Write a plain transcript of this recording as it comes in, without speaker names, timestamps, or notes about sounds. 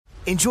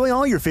Enjoy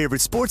all your favorite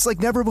sports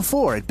like never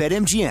before at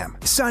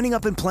BetMGM. Signing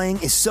up and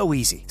playing is so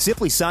easy.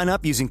 Simply sign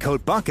up using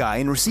code Buckeye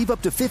and receive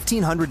up to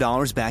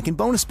 $1,500 back in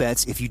bonus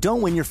bets if you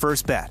don't win your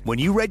first bet. When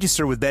you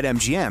register with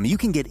BetMGM, you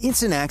can get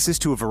instant access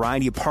to a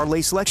variety of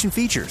parlay selection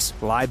features,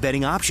 live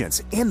betting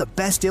options, and the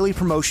best daily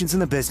promotions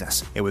in the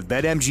business. And with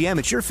BetMGM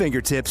at your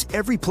fingertips,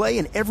 every play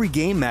and every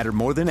game matter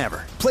more than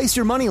ever. Place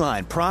your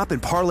moneyline, prop,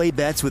 and parlay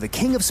bets with the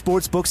king of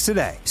sportsbooks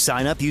today.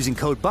 Sign up using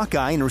code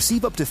Buckeye and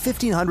receive up to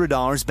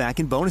 $1,500 back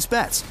in bonus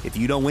bets if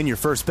you don't win your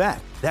first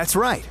bet. That's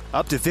right,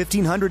 up to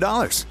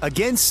 $1,500.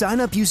 Again, sign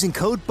up using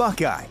code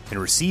Buckeye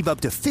and receive up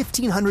to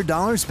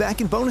 $1,500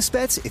 back in bonus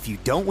bets if you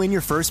don't win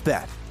your first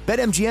bet.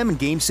 BetMGM and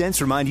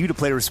GameSense remind you to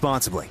play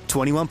responsibly.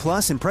 21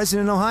 plus and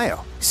present in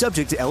Ohio.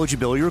 Subject to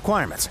eligibility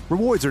requirements.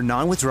 Rewards are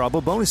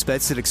non-withdrawable bonus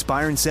bets that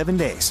expire in 7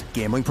 days.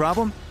 Gambling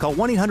problem? Call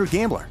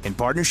 1-800-GAMBLER in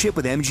partnership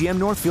with MGM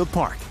Northfield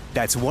Park.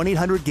 That's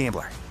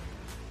 1-800-GAMBLER.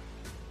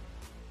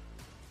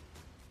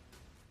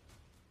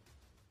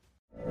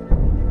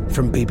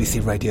 From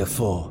BBC Radio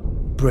 4,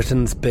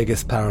 Britain's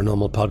biggest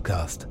paranormal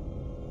podcast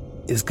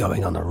is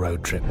going on a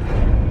road trip.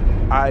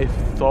 I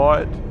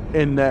thought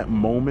in that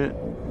moment,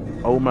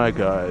 oh my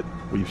God,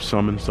 we've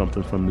summoned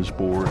something from this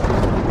board.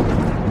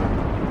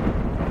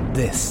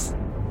 This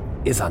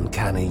is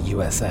Uncanny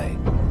USA.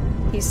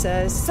 He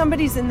says,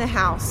 somebody's in the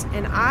house,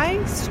 and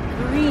I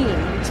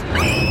screamed.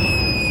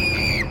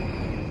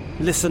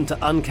 Listen to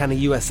Uncanny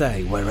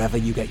USA wherever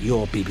you get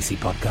your BBC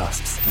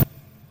podcasts,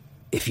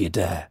 if you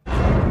dare.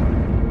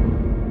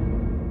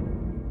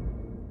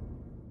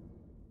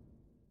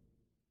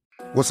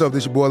 What's up,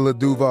 this your boy Lil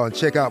Duval, and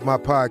check out my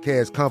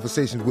podcast,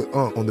 Conversations with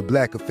Unc, on the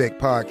Black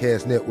Effect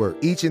Podcast Network.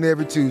 Each and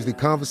every Tuesday,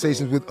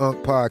 Conversations with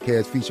Unc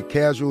podcast feature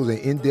casuals and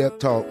in-depth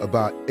talk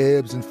about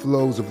ebbs and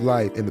flows of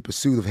life and the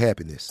pursuit of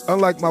happiness.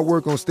 Unlike my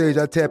work on stage,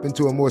 I tap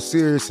into a more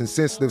serious and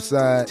sensitive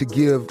side to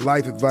give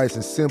life advice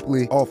and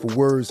simply offer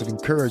words of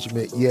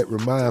encouragement, yet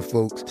remind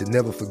folks to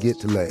never forget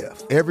to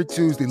laugh. Every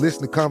Tuesday,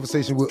 listen to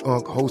Conversations with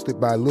Unc,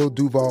 hosted by Lil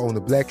Duval on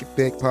the Black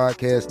Effect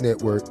Podcast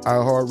Network,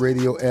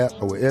 iHeartRadio app,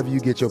 or wherever you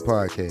get your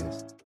podcasts.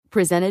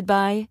 Presented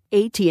by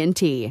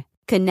AT&T.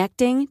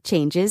 Connecting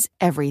changes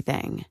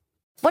everything.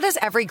 What does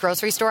every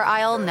grocery store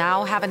aisle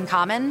now have in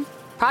common?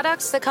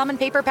 Products that come in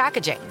paper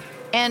packaging.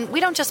 And we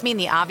don't just mean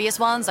the obvious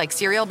ones like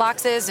cereal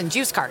boxes and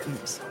juice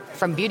cartons.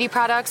 From beauty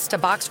products to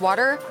boxed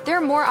water, there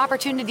are more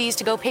opportunities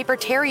to go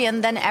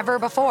papertarian than ever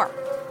before.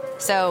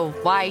 So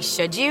why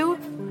should you?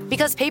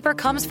 Because paper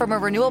comes from a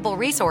renewable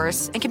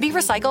resource and can be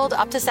recycled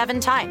up to 7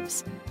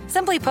 times.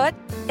 Simply put,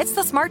 it's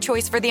the smart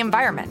choice for the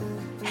environment.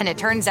 And it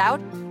turns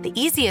out, the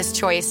easiest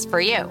choice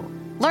for you.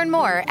 Learn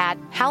more at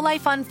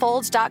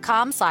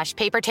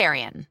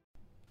howlifeunfolds.com/papertarian.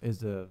 Is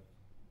the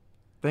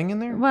thing in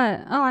there?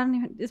 What? Oh, I don't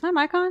even... Is my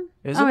mic on?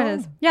 Is it it on?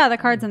 is. Yeah, the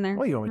card's in there.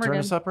 Oh, you want me to turn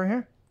this up right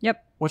here?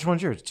 Yep. Which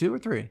one's yours? 2 or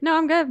 3? No,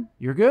 I'm good.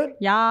 You're good?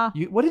 Yeah.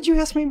 What did you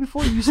ask me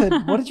before? You said,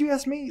 what did you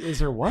ask me? Is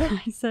there what?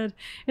 I said,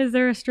 is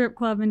there a strip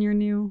club in your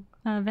new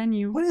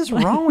venue? What is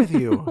wrong with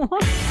you?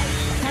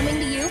 Coming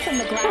to you from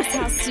the Glass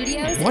House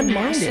Studios in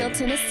Nashville,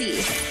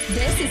 Tennessee.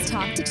 This is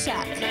Talk to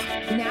Chuck.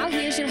 Now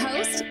here's your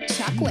host,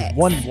 Chuck Wicks.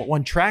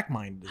 One track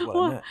mind is what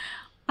I meant.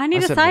 I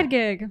need a side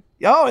gig.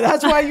 Oh,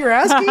 that's why you're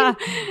asking?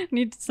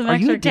 Need some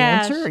extra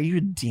cash. Are you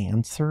a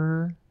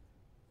dancer?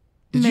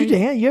 Did you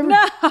dance? You ever?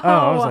 No. Oh,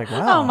 I was like,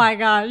 wow. Oh my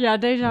God. Yeah,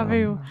 deja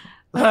vu.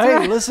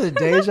 Hey, listen,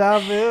 deja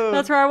vu.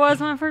 That's where I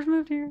was when I first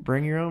moved here.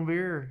 Bring your own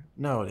beer.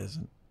 No, it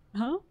isn't.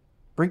 Huh?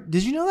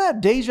 Did you know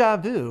that? Deja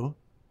vu,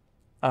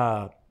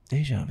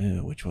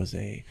 which was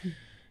a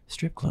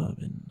strip club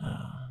in,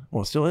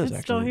 well, it still is, it's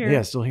actually. Still here.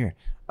 Yeah, it's still here.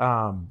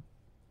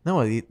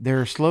 No,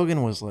 their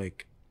slogan was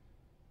like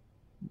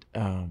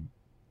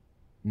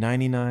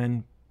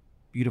 99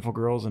 beautiful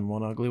girls and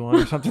one ugly one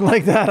or something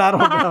like that. I don't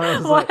know. It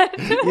was What?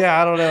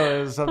 I don't know.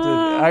 It was something.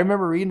 I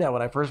remember reading that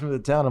when I first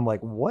moved to town. I'm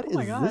like, what is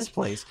this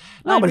place?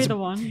 No, I'd but be the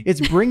one.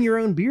 it's bring your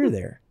own beer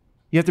there.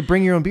 You have to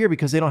bring your own beer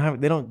because they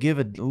don't give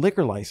a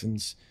liquor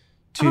license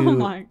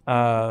to,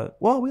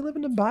 well, we live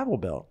in the Bible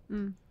Belt.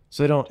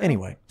 So they don't,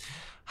 anyway.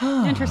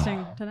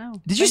 Interesting to know.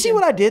 Did you see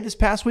what I did this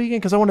past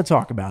weekend? Because I want to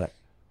talk about it.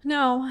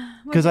 No.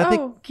 Because I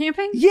think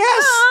camping?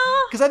 Yes.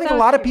 Because I think a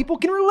lot of people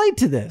can relate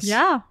to this.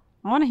 Yeah.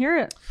 I want to hear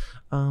it.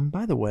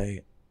 By the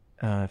way,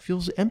 it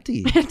feels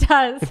empty. It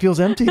does. It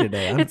feels empty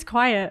today. It's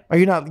quiet. Are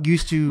you not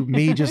used to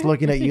me just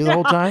looking at you the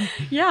whole time?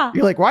 Yeah.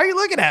 You're like, why are you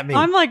looking at me?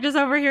 I'm like just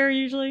over here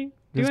usually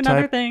doing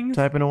other things.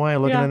 Typing away,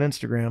 looking at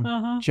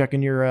Instagram,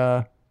 checking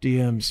your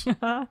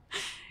DMs.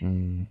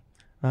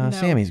 No.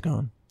 Sammy's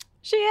gone.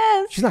 She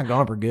is. She's not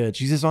gone for good.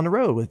 She's just on the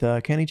road with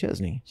Kenny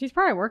Chesney. She's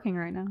probably working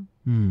right now.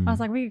 I was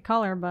like, we could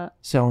call her, but...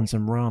 Selling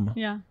some rum.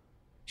 Yeah.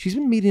 She's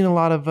been meeting a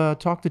lot of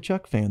Talk to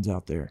Chuck fans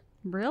out there.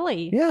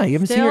 Really? Yeah, you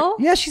haven't seen her?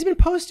 Yeah, she's been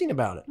posting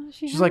about it.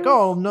 She's like,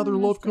 oh, another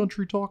Love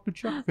Country Talk to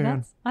Chuck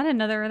fan. I didn't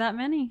know there were that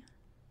many.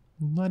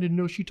 I didn't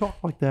know she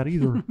talked like that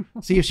either.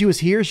 See, if she was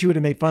here, she would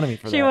have made fun of me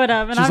for that. She would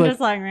have, and She's I'm just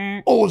like,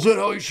 meh. Oh, is that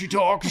how she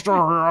talks?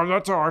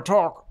 That's how I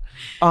talk.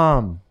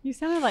 You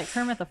sounded like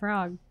Kermit the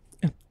Frog.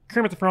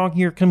 Kermit the Frog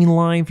here, coming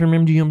live from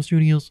MGM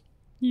Studios.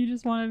 You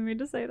just wanted me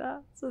to say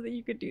that so that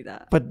you could do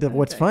that. But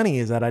what's funny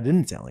is that I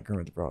didn't sound like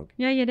Kermit the Frog.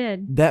 Yeah, you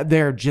did. That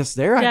there, just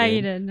there, I Yeah, did.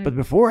 you did. But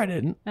before I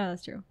didn't. Oh,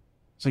 that's true.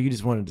 So you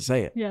just wanted to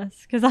say it. Yes,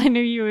 because I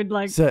knew you would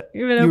it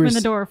would open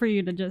the door for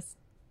you to just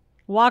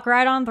walk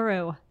right on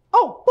through.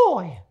 Oh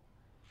boy.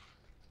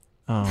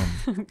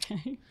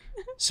 Okay.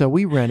 So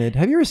we rented.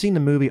 Have you ever seen the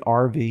movie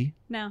RV?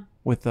 No.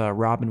 With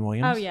Robin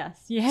Williams? Oh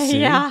yes. Yeah.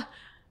 See? Yeah.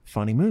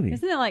 Funny movie.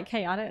 Isn't it like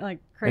chaotic, like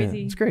crazy?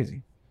 Yeah, it's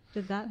crazy.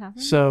 Did that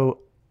happen? So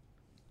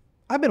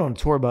I've been on a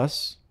tour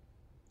bus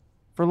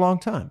for a long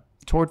time.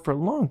 Toured for a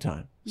long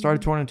time.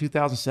 Started touring in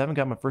 2007.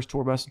 Got my first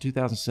tour bus in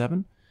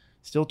 2007.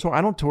 Still tour.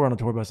 I don't tour on a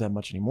tour bus that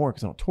much anymore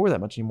because I don't tour that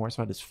much anymore.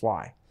 So I just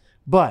fly.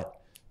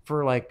 But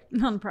for like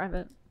on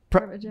private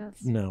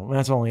jets. No,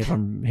 that's only if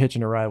I'm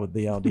hitching a ride with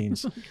the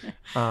Aldines. Okay.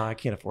 I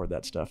can't afford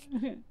that stuff.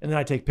 Okay. And then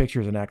I take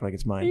pictures and act like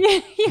it's mine.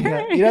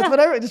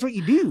 That's what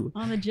you do.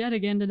 On the jet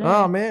again today.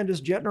 Oh man,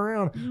 just jetting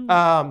around.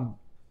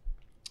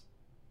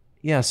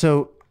 Yeah.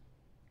 So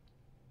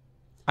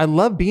I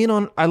love being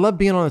on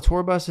a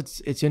tour bus.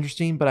 It's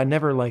interesting, but I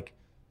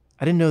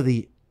didn't know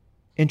the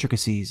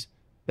intricacies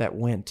that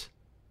went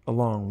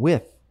along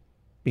with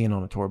being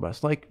on a tour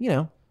bus. Like,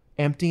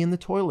 emptying the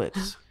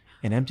toilets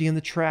and emptying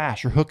the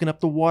trash or hooking up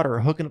the water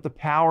or hooking up the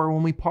power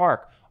when we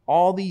park.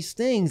 All these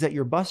things that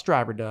your bus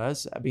driver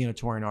does, being a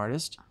touring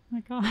artist. Oh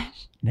my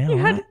gosh.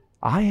 Now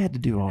I had to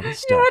do all this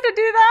stuff. You had to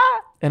do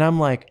that? And I'm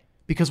like,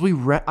 because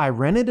I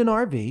rented an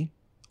RV.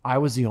 I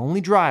was the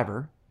only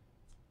driver.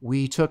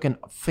 We took a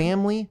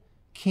family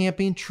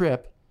camping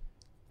trip,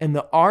 and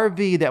the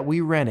RV that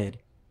we rented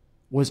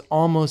was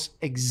almost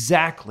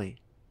exactly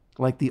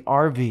like the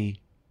RV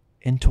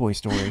in Toy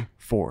Story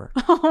 4.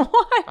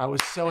 What? I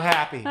was so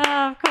happy.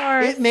 Of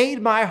course. It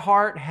made my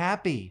heart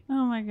happy.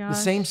 Oh my gosh.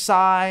 The same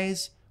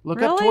size.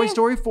 Look up Toy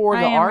Story 4,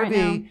 the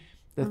RV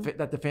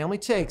that the family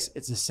takes.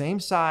 It's the same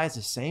size,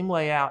 the same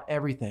layout,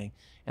 everything.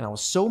 And I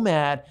was so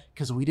mad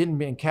because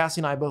and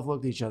Cassie and I both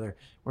looked at each other.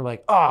 We're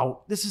like,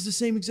 oh, this is the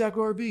same exact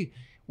RV.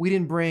 We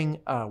didn't bring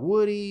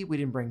Woody. We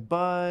didn't bring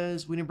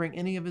Buzz. We didn't bring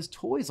any of his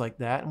toys like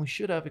that. And we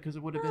should have, because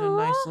it would have been a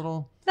nice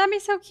little... That'd be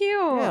so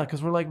cute. Yeah,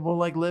 because we're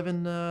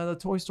living the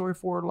Toy Story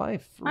 4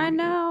 life. I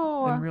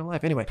know. In real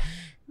life. Anyway,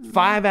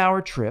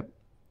 5-hour trip.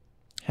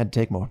 Had to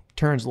take my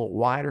turns a little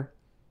wider,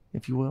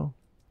 if you will.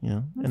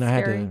 That's and I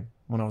had to,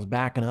 when I was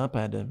backing up,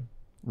 I had to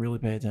really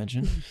pay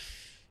attention.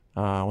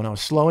 When I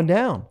was slowing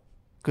down,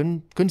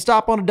 couldn't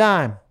stop on a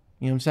dime.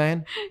 You know what I'm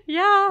saying?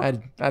 Yeah. I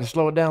had to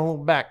slow it down a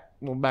little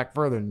back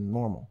further than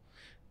normal.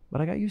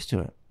 But I got used to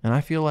it. And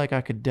I feel like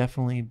I could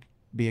definitely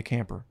be a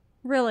camper.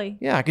 Really?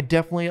 Yeah, I could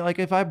definitely,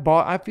 if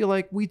I feel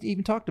like we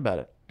even talked about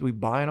it. Do we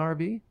buy an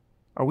RV?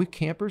 Are we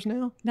campers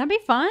now? That'd be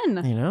fun.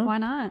 Why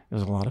not? It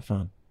was a lot of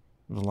fun.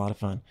 A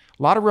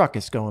lot of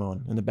ruckus going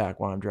on in the back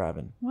while I'm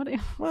driving.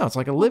 Well, it's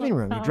like a living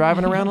room. You're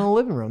driving around in a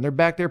living room. They're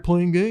back there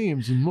playing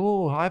games and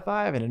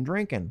high-fiving and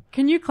drinking.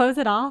 Can you close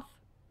it off?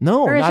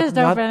 No, or it's just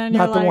open and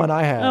not the one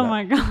I had. Oh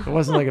my God. It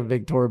wasn't like a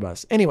big tour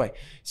bus. Anyway,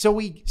 so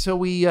we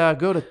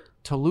go to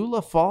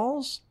Tallulah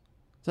Falls.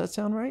 Does that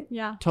sound right?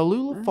 Yeah.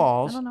 Tallulah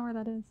Falls. I don't know where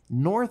that is.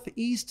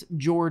 Northeast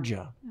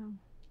Georgia. Oh.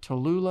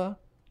 Tallulah,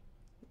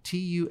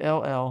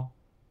 Tullula.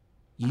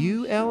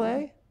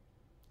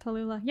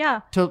 Tallulah.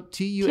 Yeah.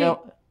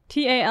 T-U-L.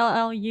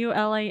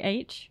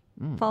 Tallulah.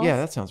 Falls. Yeah,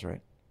 that sounds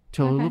right.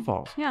 Tallulah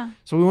Falls. Yeah.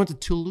 So we went to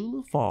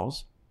Tallulah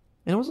Falls,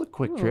 and it was a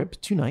quick trip,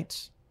 2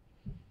 nights.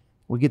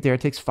 We get there.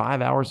 It takes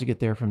 5 hours to get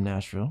there from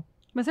Nashville.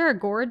 Was there a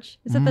gorge?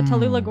 Is it the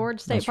Tallulah Gorge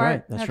State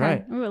Park? That's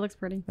right. Ooh, it looks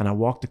pretty. And I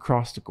walked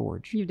across the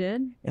gorge. You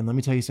did? And let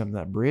me tell you something.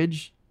 That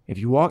bridge, if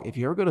you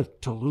ever go to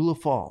Tallulah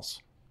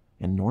Falls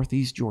in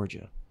Northeast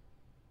Georgia,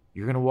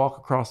 you're going to walk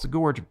across the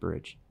gorge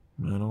bridge.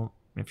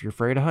 If you're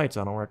afraid of heights,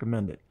 I don't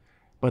recommend it.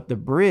 But the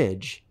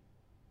bridge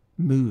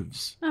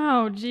moves.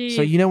 Oh, geez.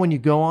 So when you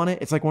go on it,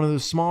 it's like one of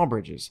those small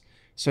bridges.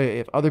 So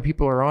if other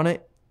people are on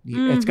it,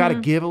 it's got to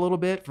give a little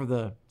bit for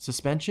the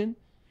suspension.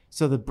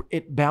 So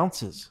it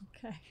bounces.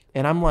 Okay.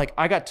 And I'm like,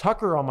 I got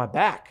Tucker on my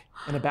back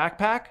in a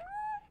backpack.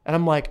 And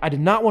I'm like, I did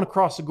not want to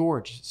cross the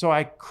gorge. So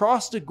I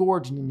crossed the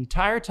gorge, and the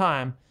entire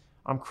time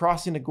I'm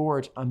crossing the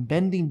gorge, I'm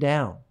bending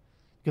down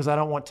because I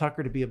don't want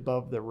Tucker to be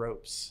above the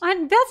ropes.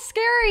 That's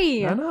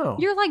scary. I know.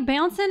 You're like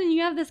bouncing and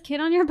you have this kid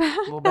on your back.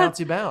 A little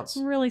bouncy bounce.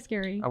 Really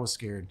scary. I was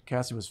scared.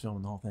 Cassie was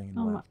filming the whole thing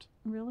and left.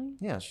 Really?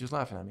 Yeah, she was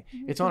laughing at me.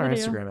 It's on her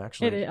Instagram,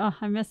 actually.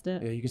 I missed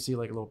it. Yeah, you can see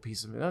like a little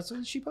piece of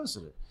it. She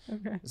posted it.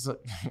 Okay. It's like,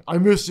 I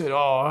missed it.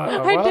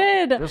 I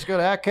did. Just go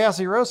to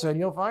 @Cassie Rosa and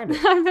you'll find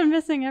it. I've been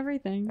missing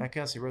everything.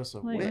 @Cassie Rosa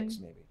Wicks,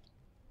 maybe.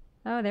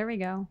 Oh, there we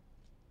go.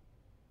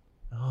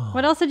 Oh.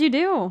 What else did you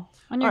do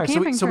on your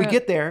camping trip? So we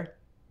get there.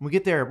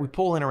 We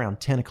pull in around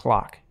 10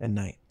 o'clock at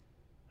night.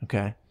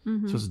 Okay?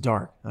 Mm-hmm. So it's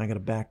dark. And I got to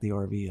back the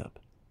RV up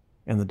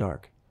in the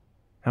dark.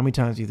 How many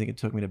times do you think it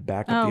took me to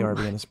back up the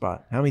RV in a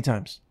spot? How many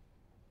times?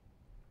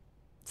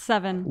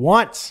 7.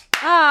 Once.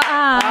 Oh,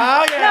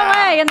 yeah. No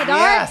way. In the dark?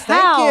 Yes,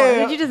 thank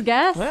you. Did you just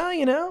guess? Well,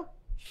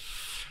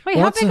 Wait,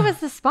 how big was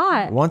the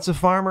spot? Once a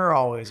farmer,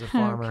 always a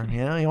farmer.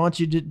 Okay. I want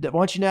you to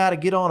know how to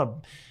get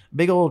on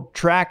big old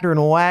tractor and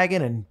a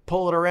wagon and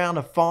pull it around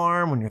a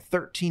farm when you're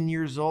 13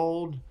 years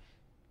old.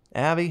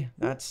 Abby,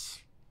 that's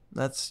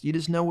you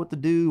just know what to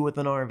do with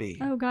an RV.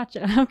 Oh,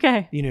 gotcha.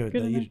 Okay. You knew it.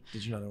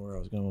 Did you not know where I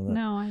was going with that?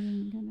 No, I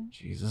didn't get it.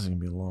 Jeez, this is gonna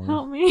be a long.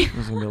 Help me.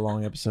 This is gonna be a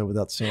long episode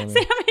without Sammy.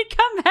 Sammy,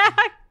 come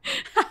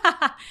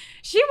back.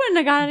 She wouldn't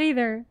have got it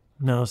either.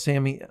 No,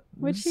 Sammy.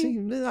 Would she?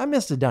 I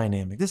missed the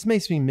dynamic. This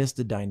makes me miss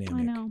the dynamic.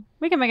 I know.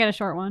 We can make it a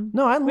short one.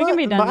 No, we can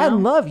be done I now.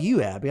 love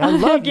you, Abby. I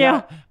love you.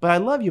 Yeah. But I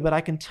love you. But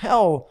I can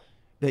tell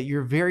that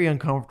you're very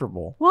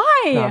uncomfortable.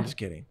 Why? No, I'm just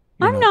kidding.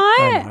 I'm not.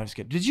 I'm just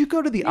kidding. Did you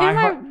go to the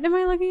iHeart? Am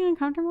I looking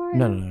uncomfortable right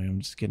No, now? I'm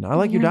just kidding. I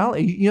like your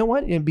Dolly. You know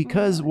what? And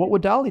because What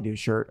Would Dolly Do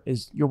shirt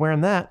is you're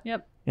wearing that.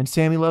 Yep. And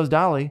Sammy loves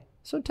Dolly.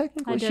 So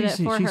technically I did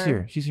she's her.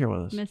 here. She's here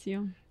with us. Miss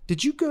you.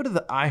 Did you go to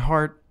the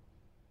iHeart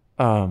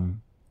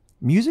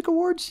Music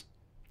Awards?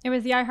 It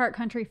was the iHeart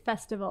Country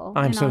Festival.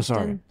 I'm in so Austin.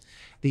 sorry.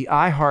 The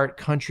iHeart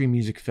Country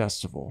Music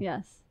Festival.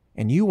 Yes.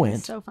 And you went. It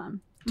was so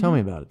fun. Tell me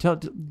about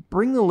it.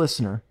 Bring the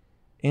listener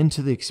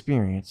into the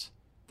experience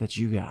that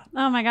you got.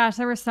 Oh my gosh,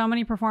 there were so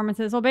many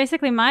performances. Well,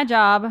 basically my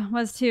job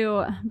was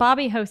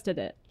Bobby hosted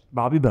it.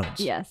 Bobby Bones.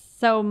 Yes.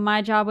 So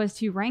my job was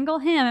to wrangle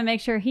him and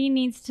make sure he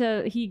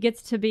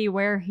gets to be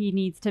where he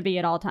needs to be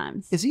at all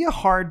times. Is he a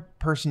hard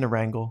person to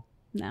wrangle?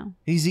 No.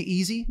 Is he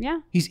easy?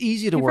 Yeah. He's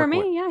easy to work For me,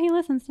 with. yeah, he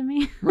listens to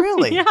me.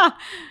 Really? Yeah,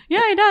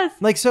 he does.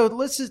 Like, so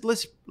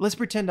let's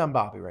pretend I'm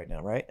Bobby right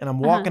now, right? And I'm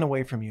walking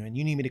away from you and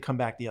you need me to come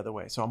back the other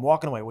way. So I'm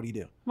walking away. What do you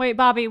do? Wait,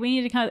 Bobby,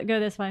 we need to go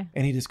this way.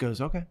 And he just goes,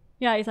 okay.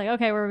 Yeah, he's like,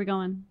 okay, where are we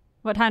going?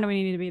 What time do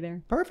we need to be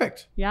there?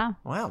 Perfect. Yeah.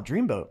 Wow,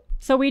 dreamboat.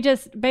 So we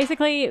just,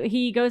 basically,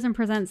 he goes and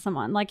presents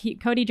someone. Like,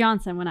 Cody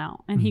Johnson went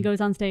out, and he goes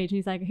on stage, and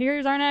he's like,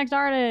 here's our next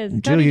artist,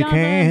 Until Cody you Johnson.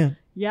 can.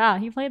 Yeah,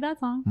 he played that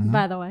song,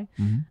 by the way.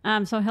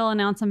 So he'll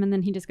announce him, and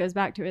then he just goes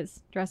back to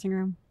his dressing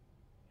room.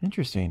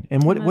 Interesting.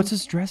 And what's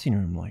his dressing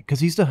room like? Because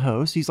he's the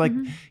host. He's like,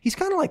 he's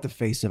kind of like the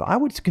face of, I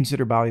would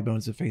consider Bobby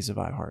Bones the face of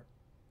iHeart.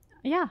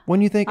 Yeah.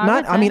 When you think,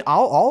 I mean,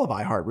 all of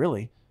iHeart,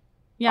 really.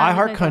 Yeah,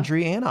 iHeart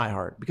Country and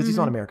iHeart, because he's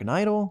on American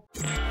Idol.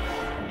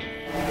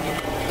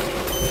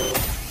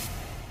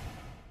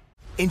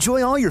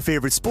 Enjoy all your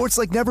favorite sports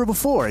like never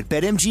before at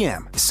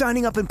BetMGM.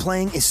 Signing up and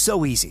playing is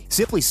so easy.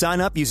 Simply sign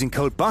up using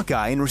code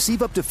Buckeye and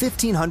receive up to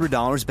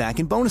 $1,500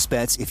 back in bonus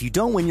bets if you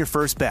don't win your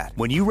first bet.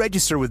 When you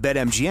register with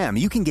BetMGM,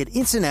 you can get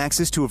instant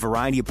access to a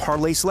variety of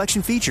parlay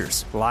selection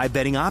features, live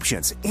betting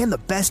options, and the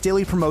best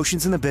daily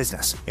promotions in the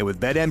business. And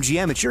with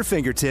BetMGM at your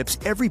fingertips,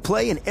 every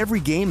play and every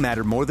game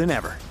matter more than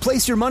ever.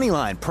 Place your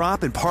moneyline,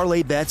 prop, and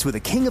parlay bets with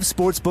the king of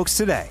sportsbooks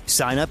today.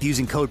 Sign up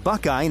using code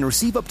Buckeye and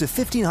receive up to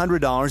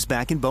 $1,500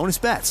 back in bonus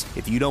bets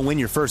if you don't win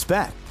your first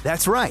bet.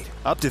 That's right,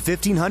 up to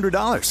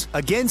 $1,500.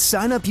 Again,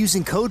 sign up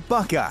using code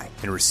Buckeye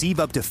and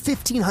receive up to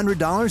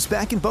 $1,500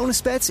 back in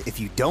bonus bets if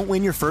you don't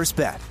win your first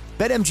bet.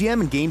 BetMGM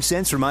and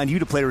GameSense remind you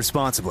to play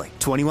responsibly.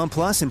 21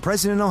 plus and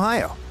present in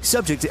Ohio.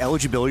 Subject to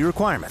eligibility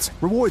requirements.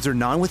 Rewards are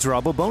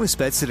non-withdrawable bonus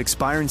bets that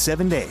expire in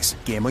 7 days.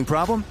 Gambling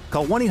problem?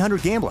 Call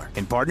 1-800-GAMBLER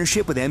in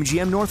partnership with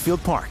MGM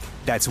Northfield Park.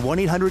 That's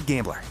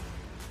 1-800-GAMBLER.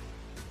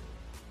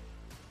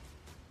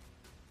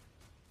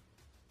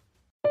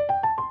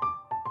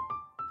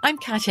 I'm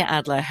Katya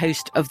Adler,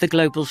 host of The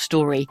Global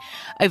Story.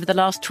 Over the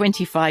last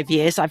 25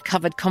 years, I've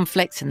covered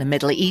conflicts in the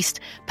Middle East,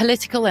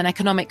 political and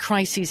economic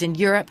crises in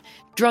Europe,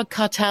 drug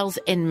cartels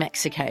in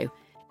Mexico.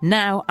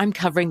 Now I'm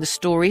covering the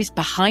stories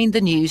behind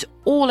the news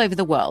all over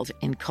the world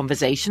in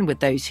conversation with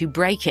those who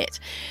break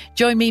it.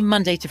 Join me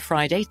Monday to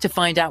Friday to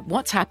find out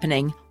what's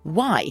happening,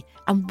 why,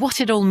 and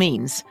what it all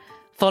means.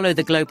 Follow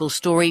The Global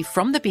Story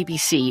from the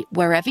BBC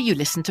wherever you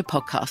listen to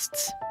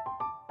podcasts.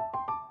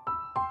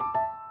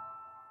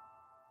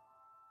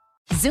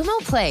 Xumo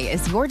Play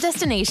is your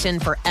destination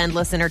for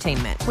endless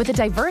entertainment. With a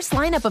diverse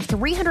lineup of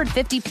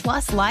 350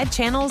 plus live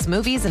channels,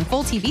 movies, and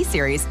full TV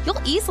series,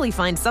 you'll easily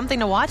find something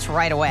to watch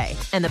right away.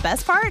 And the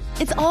best part?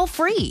 It's all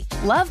free.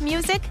 Love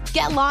music?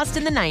 Get lost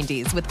in the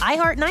 90s with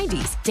iHeart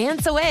 90s,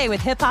 dance away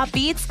with hip-hop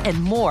beats,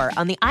 and more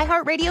on the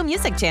iHeartRadio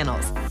music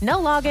channels. No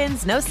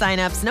logins, no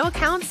signups, no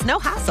accounts, no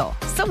hassle.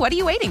 So what are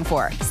you waiting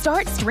for?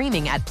 Start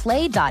streaming at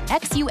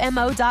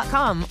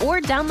play.xumo.com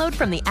or download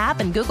from the app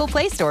and Google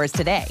Play stores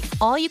today.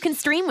 All you can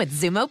stream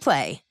with Xumo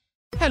Play.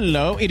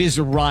 Hello, it is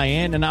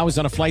Ryan, and I was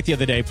on a flight the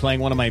other day playing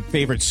one of my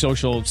favorite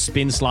social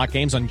spin slot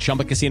games on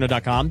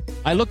ChumbaCasino.com.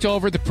 I looked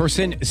over at the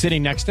person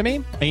sitting next to me,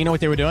 and you know what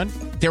they were doing?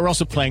 They were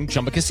also playing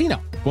Chumba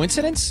Casino.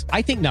 Coincidence?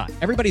 I think not.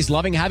 Everybody's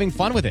loving having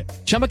fun with it.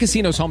 Chumba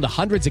Casino is home to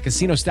hundreds of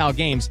casino-style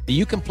games that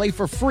you can play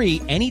for free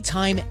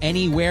anytime,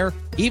 anywhere,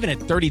 even at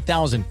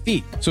 30,000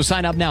 feet. So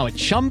sign up now at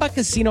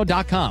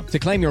ChumbaCasino.com to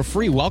claim your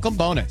free welcome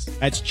bonus.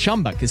 That's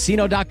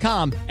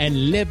ChumbaCasino.com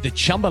and live the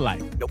Chumba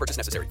life. No purchase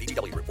necessary.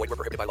 VGW. Void where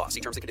prohibited by law.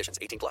 See terms and conditions.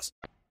 18 plus.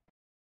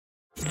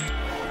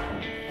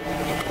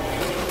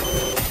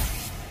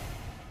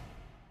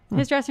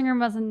 His dressing room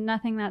was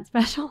nothing that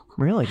special.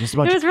 Really? Just a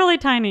bunch. It was really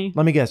tiny.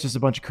 Let me guess, just a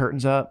bunch of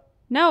curtains up?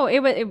 No,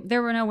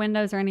 there were no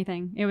windows or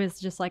anything. It was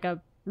just like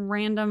a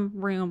random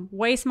room,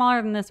 way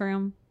smaller than this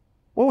room.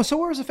 Well, so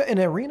where was an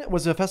arena?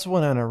 Was the festival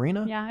in an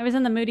arena? Yeah, it was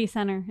in the Moody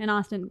Center in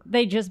Austin.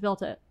 They just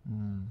built it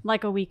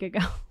like a week ago.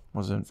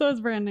 Was it? So it's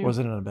brand new. Was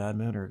it in a bad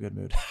mood or a good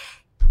mood?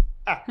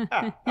 Oh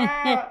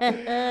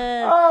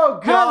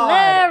God.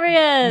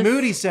 Hilarious.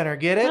 Moody Center,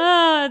 get it?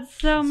 Oh, it's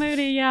so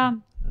moody, yeah.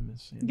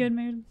 Good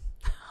mood.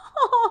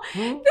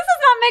 This is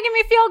not making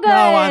me feel good. No,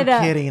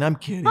 I'm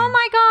kidding. Oh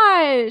my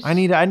gosh. I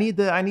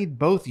need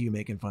both of you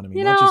making fun of me.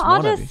 You not know, just I'll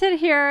one of just you. sit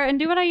here and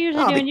do what I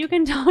usually do, and you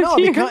can talk No,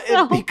 to because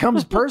yourself. it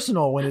becomes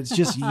personal when it's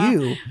just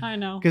you. I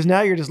know. Because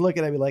now you're just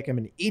looking at me like I'm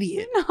an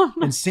idiot.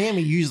 And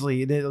Sammy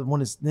usually,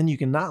 then you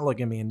can not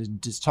look at me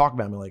and just talk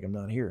about me like I'm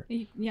not here.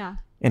 Yeah.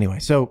 Anyway,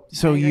 so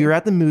you're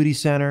at the Moody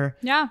Center.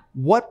 Yeah.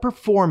 What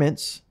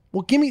performance?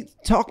 Well,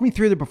 talk me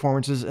through the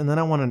performances, and then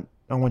I want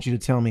you to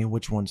tell me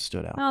which one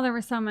stood out. Oh, there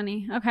were so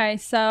many. Okay,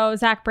 so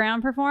Zach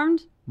Brown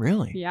performed.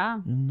 Really? Yeah. I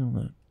didn't know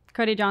that.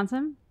 Cody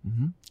Johnson.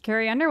 Mm-hmm.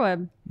 Carrie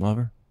Underwood. Love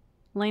her.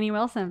 Lainey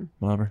Wilson.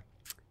 Love her.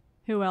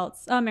 Who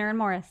else? Maren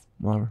Morris.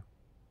 Love her.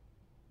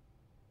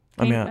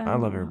 I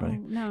love everybody.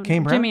 No,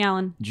 Kane Brown? Jimmy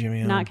Allen. Jimmy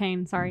Allen. Not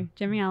Kane. Sorry,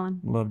 Jimmy Allen.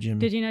 Love Jimmy.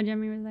 Did you know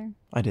Jimmy was there?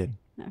 I did.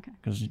 Okay.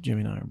 Because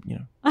Jimmy and I are,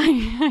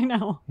 I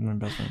know. we're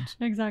best friends.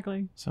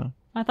 Exactly. So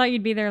I thought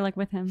you'd be there like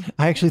with him.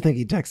 I actually think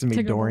he texted me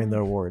To go during the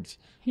forward. awards.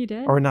 He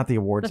did? Or not the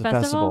awards, The the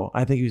festival.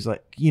 I think he was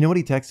like, you know what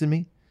he texted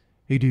me?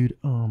 Hey, dude,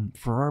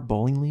 for our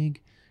bowling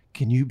league,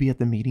 can you be at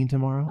the meeting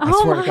tomorrow? I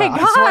Oh swear my to God. God.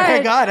 I swear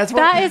to God.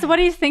 That is what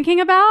he's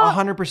thinking about?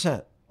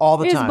 100%. All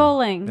the Is time.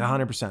 bowling.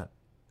 100%.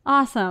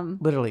 Awesome.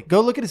 Literally.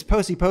 Go look at his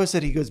post. He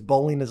posted, he goes,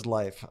 bowling is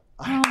life.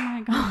 Oh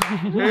my God.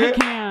 I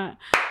can't.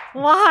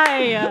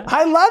 Why?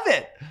 I love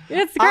it.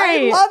 It's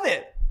great. I love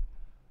it.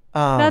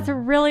 That's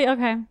really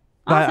okay.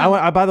 But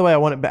Awesome. by the way, I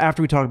want to,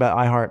 after we talk about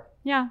iHeart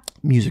Yeah.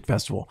 Music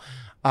Festival,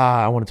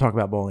 I want to talk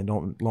about bowling.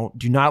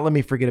 Do not let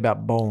me forget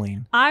about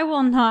bowling I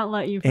will not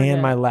let you forget.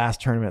 and my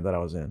last tournament that I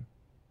was in.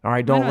 All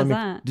right, When was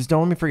that? Just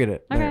don't let me forget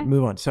it. Okay. There,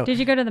 move on. So Did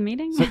you go to the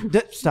meeting?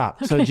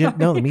 stop. So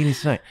the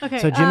meeting's tonight. Okay.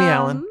 So Jimmy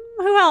Allen.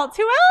 Who else?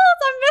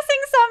 I'm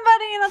missing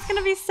somebody, and that's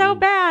gonna be so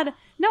bad.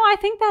 No, I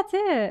think that's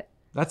it.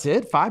 That's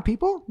it. 5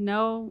 people.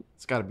 No.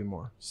 It's got to be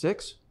more.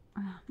 6.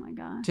 Oh my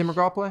gosh. Tim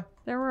McGraw play.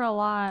 There were a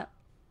lot.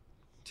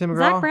 Tim McGraw.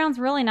 Zach Brown's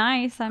really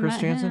nice. I Chris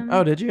met Jansen. him.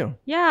 Oh, did you?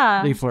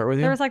 Yeah. Did he flirt with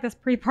you? There was like this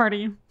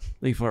pre-party. Did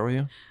he flirt with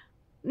you?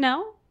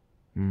 No.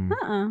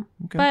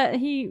 Okay. But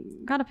he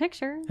got a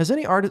picture. Has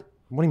any artist?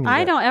 What do you mean?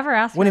 I don't ever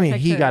ask for What do you a mean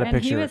picture. he got a and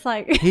picture? he was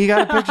like, He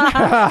got a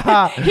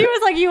picture? he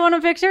was like, you want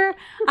a picture?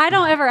 I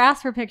don't ever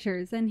ask for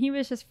pictures. And he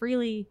was just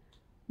freely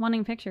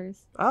wanting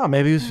pictures. Oh,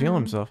 maybe he was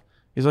feeling himself.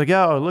 He's like,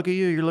 yo, look at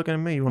you. You're looking at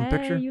me. You want a Hey,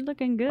 picture? you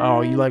looking good. Oh,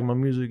 you like my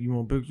music? You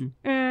want a picture?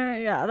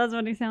 Yeah, that's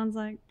what he sounds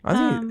like.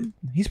 I think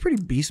he's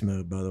pretty beast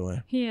mode, by the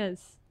way. He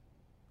is.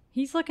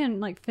 He's looking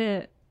like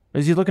fit.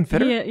 Is he looking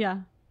fitter? Yeah.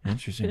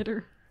 Interesting.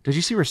 Fitter. Did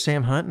you see where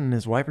Sam Hunt and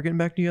his wife are getting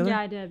back together? Yeah,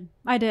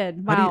 I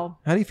did. Wow.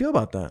 How do you feel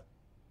about that?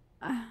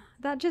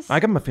 That just... I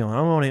got my feeling.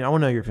 I want to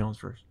know your feelings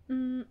first. I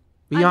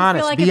Be just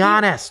honest. feel like Be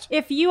honest.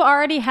 If you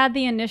already had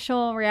the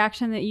initial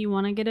reaction that you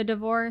want to get a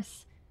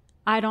divorce,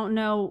 I don't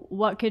know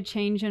what could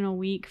change in a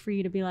week for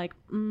you to be like,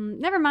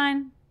 never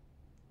mind.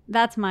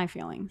 That's my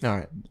feelings. All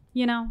right.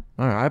 You know?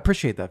 All right. I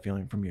appreciate that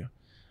feeling from you.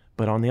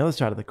 But on the other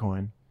side of the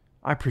coin,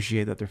 I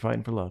appreciate that they're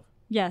fighting for love.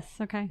 Yes.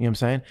 Okay. You know what I'm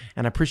saying?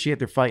 And I appreciate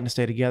they're fighting to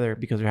stay together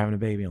because they're having a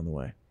baby on the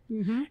way.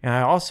 Mm-hmm. And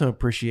I also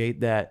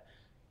appreciate that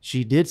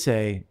she did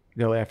say,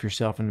 go F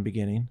yourself in the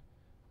beginning,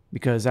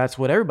 because that's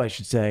what everybody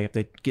should say if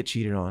they get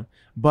cheated on.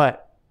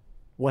 But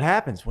what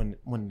happens when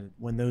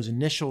those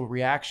initial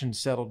reactions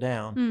settle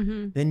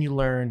down, then you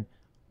learn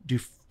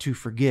to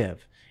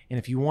forgive. And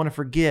if you want to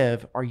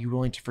forgive, are you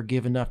willing to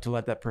forgive enough to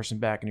let that person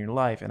back in your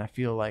life? And I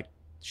feel like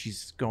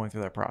she's going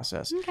through that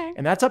process. Okay.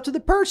 And that's up to the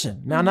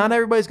person. Now, not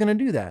everybody's going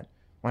to do that.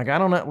 Like, I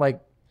don't know,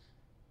 like,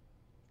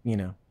 you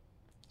know,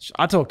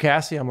 I told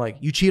Cassie, I'm like,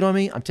 you cheat on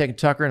me, I'm taking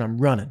Tucker and I'm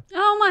running.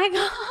 Oh my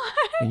God.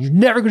 And you're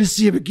never going to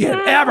see him again,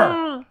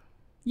 ever.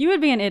 You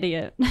would be an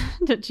idiot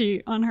to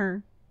cheat on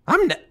her.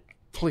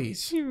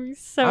 Please. You'd be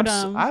so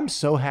dumb. I'm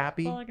so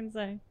happy. That's all I can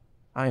say.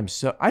 I am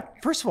so,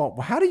 first of all,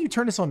 how do you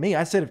turn this on me?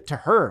 I said to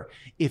her,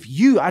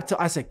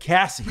 I said,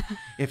 Cassie,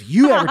 if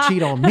you ever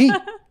cheat on me,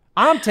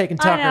 I'm taking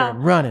Tucker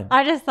and running.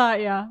 I just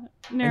thought, yeah.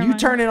 And you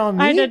turn it on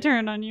me? I did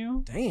turn it on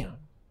you. Damn.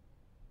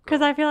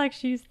 Because I feel like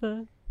she's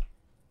the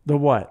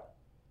what?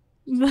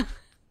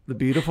 The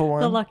beautiful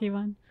one? The lucky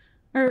one.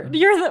 Or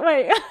you're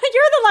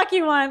the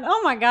lucky one.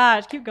 Oh my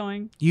gosh. Keep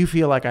going. You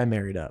feel like I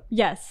married up.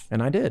 Yes.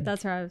 And I did.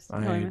 That's where I was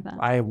going with that.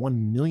 I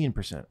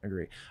 1,000,000%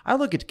 agree. I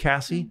look at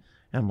Cassie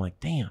and I'm like,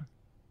 damn,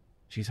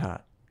 she's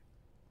hot.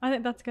 I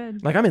think that's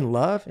good. Like I'm in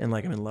love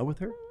with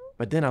her.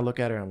 But then I look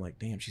at her and I'm like,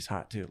 damn, she's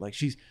hot too. Like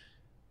she's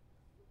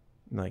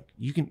like,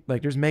 you can,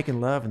 like there's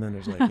making love and then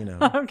there's like, you know.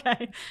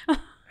 Okay.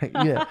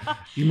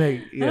 you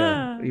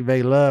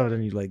make love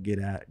and you like get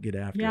after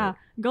it.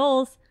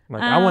 Goals.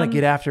 Like I want to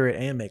get after it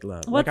and make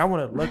love. Like I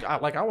want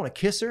to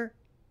kiss her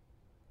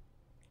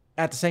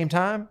at the same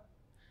time,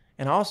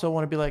 And I also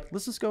want to be like,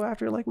 let's just go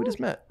after it like we just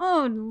met.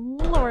 Oh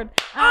Lord,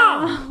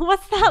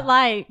 what's that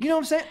like? You know what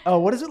I'm saying? Oh,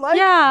 what is it like?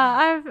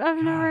 Yeah,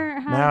 I've never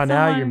had.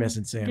 Now you're someone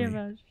missing Sammy. Give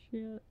a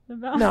shit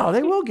about No,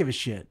 they me. will give a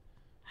shit.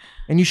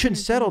 And you shouldn't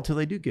settle till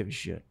they do give a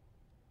shit.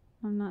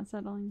 I'm not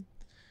settling.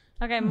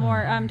 Okay,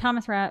 more.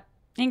 Thomas Rhett,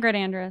 Ingrid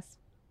Andress.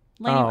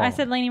 I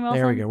said Lainey Wilson.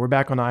 There we go. We're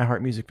back on the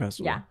iHeart Music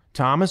Festival. Yeah.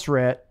 Thomas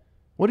Rhett.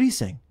 What did he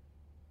sing?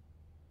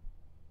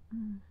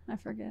 I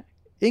forget.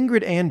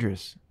 Ingrid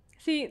Andress.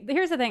 See,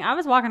 here's the thing. I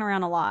was walking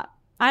around a lot.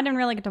 I didn't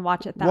really get to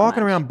watch it that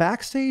Walking much. around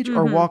backstage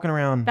or walking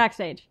around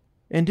backstage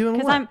and doing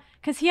what?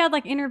 Because he had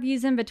like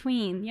interviews in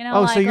between, you know.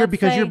 Oh, so you're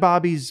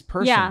Bobby's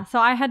person. Yeah, so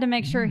I had to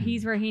make sure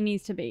he's where he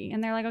needs to be,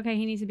 and they're like, okay,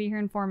 he needs to be here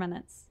in 4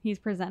 minutes. He's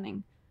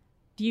presenting.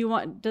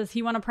 Does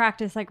he want to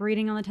practice like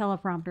reading on the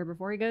teleprompter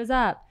before he goes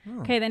up? Oh.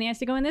 Okay, then he has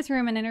to go in this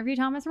room and interview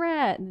Thomas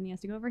Rhett, and then he has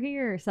to go over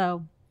here.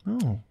 So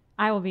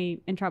I will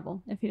be in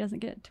trouble if he doesn't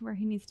get to where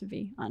he needs to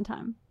be on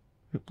time.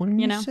 When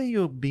you say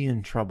you'll be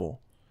in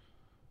trouble.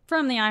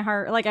 From the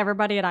iHeart, like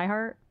everybody at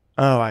iHeart.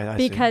 Oh, I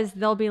see. Because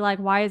they'll be like,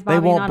 why is Bobby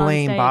They won't not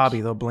blame on stage?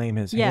 Bobby. They'll blame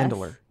his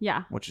handler.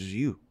 Yeah. Which is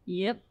you.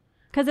 Yep.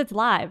 Because it's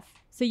live.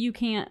 So you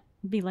can't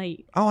be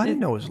late. Oh, I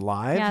didn't know it was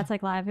live. Yeah, it's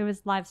like live. It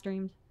was live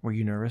streamed. Were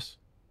you nervous?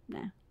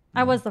 Nah.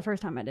 I was the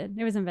first time I did.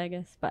 It was in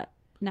Vegas, but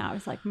now I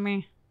was like,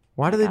 meh.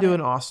 Why do they do it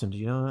in Austin? Do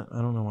you know that?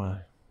 I don't know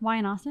why. Why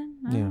in Austin?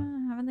 Yeah.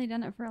 Haven't they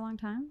done it for a long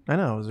time? I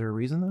know. Is there a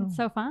reason though? It's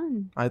so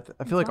fun. I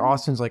feel like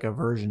Austin's like a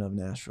version of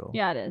Nashville.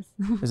 Yeah, it is.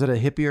 Is it a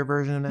hippier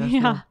version of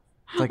Nashville? Yeah.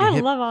 It's like I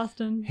love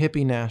Austin.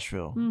 Hippie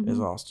Nashville is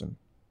Austin.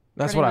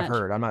 That's Pretty what I've much.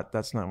 heard.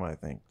 That's not what I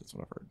think. That's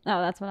what I've heard.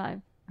 Oh, that's what I've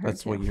heard.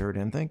 That's what you heard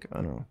and think?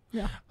 I don't know.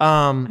 Yeah.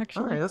 All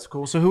right, that's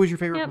cool. So who was your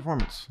favorite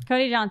performance?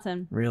 Cody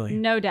Johnson. Really?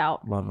 No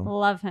doubt. Love him.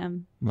 Love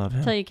him. Love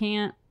him. Till you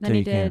can't. Then Till he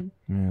you did.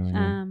 can't. Yeah, that's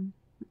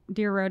good.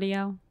 Dear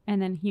Rodeo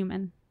and then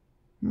Human.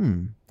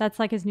 Hmm. That's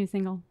like his new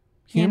single.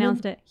 He Human?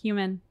 announced it.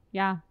 Human.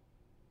 Yeah.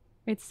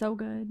 It's so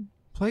good.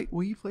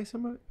 Will you play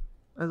some of it?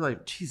 I was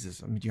like,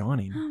 Jesus, I'm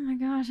yawning. Oh my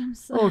gosh, I'm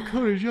so. Oh,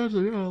 Cody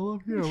Johnson, yeah, I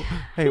love you.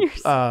 Hey,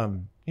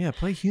 yeah,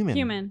 play Human.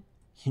 Human,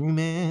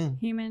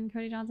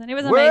 Cody Johnson. It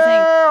was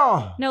Well!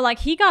 amazing. No, like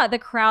he got the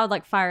crowd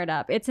like fired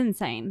up. It's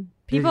insane.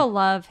 People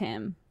love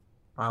him.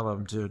 I love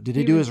him too. Did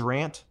he do his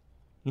rant?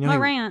 You know, What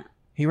rant?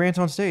 He rants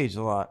on stage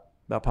a lot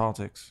about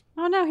politics.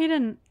 Oh no, he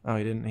didn't. Oh,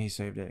 he didn't. He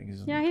saved it.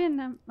 Yeah, he didn't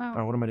have.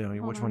 Oh, what am I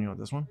doing? Which one you want?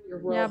 This one?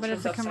 Yeah, but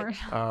it's a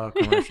commercial. Oh,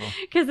 commercial.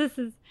 Because this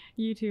is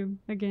YouTube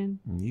again.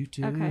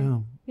 YouTube.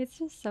 Okay. It's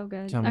just so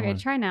good. Tell me Okay, one.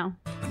 try now.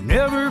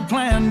 Never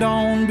planned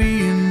on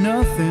being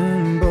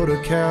nothing but a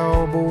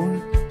cowboy.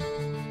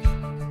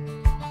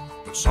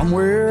 But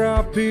somewhere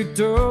I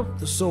picked up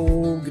the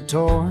soul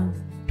guitar.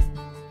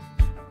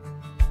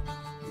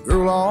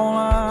 Girl, all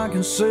I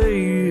can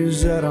say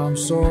is that I'm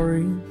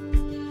sorry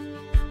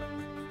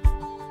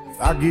if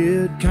I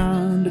get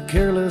kinda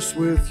careless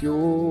with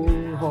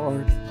your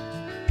heart.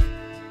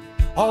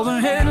 All the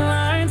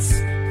headlights,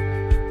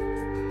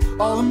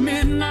 all the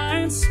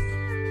midnights,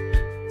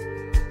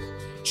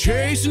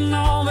 chasing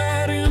all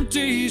that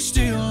empty,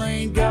 still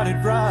ain't got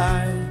it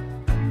right.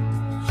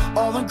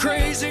 All the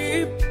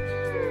crazy,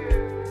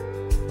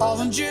 all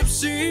the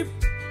gypsy,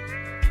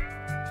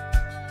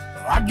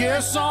 I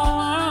guess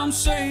all I'm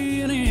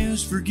saying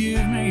is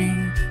forgive me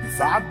if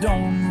I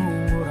don't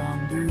know what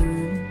I'm doing.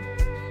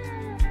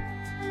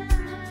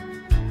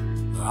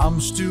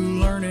 I'm still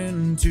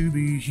learning to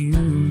be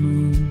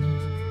human.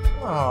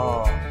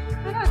 Oh,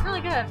 I know, it's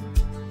really good.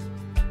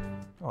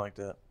 I like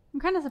that. I'm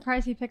kind of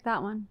surprised he picked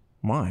that one.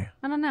 Why?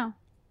 I don't know.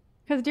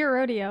 Because Dear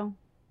Rodeo.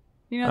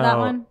 You know that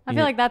one? I feel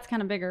yeah. like that's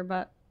kind of bigger,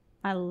 but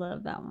I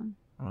love that one.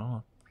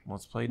 Well,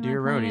 let's play Am I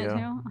Dear playing it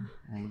Rodeo.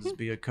 It'll just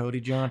be a Cody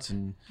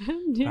Johnson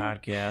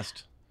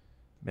podcast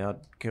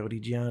about Cody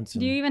Johnson.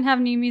 Do you even have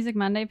New Music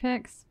Monday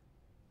picks?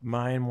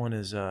 Mine one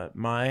is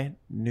my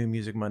New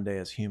Music Monday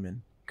is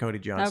Human. Cody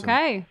Johnson.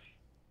 Okay.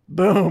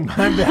 Boom.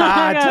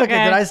 I took it.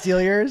 Did I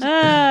steal yours?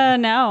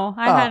 No.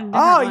 I had a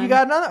different you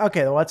got another?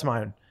 Okay, well, that's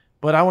mine.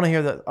 But I want to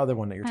hear the other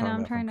one that you're I know, talking I'm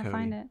about. trying from to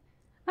Cody. find it.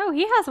 Oh,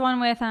 he has one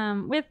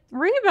with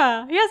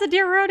Reba. He has a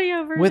Dear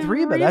Rodeo version. With of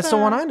Reba. That's the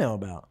one I know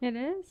about. It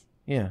is?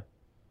 Yeah.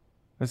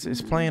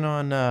 It's playing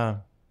on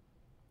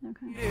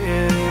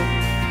Okay.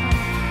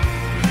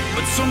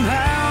 But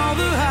somehow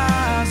the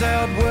highs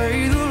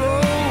outweigh the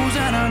lows,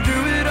 and I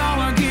do it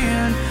all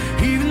again,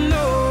 even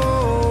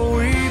though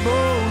we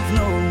both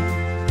know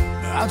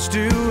I'd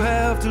still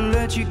have to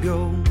let you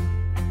go.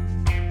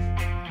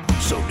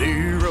 So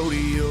Dear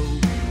Rodeo,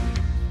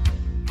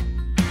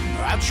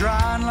 I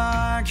tried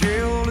like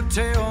hell to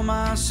tell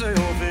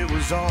myself it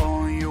was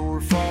all your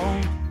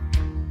fault.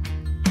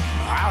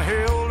 I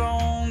held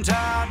on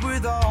tight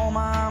with all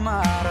my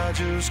might, I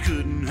just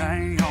couldn't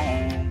hang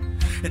on.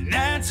 And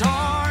that's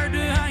hard to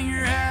hang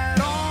your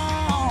hat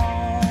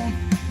on.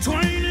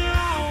 20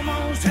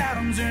 almost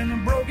atoms in the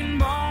broken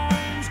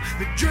bones,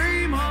 the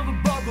dream of a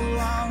buckle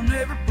I'll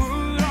never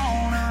put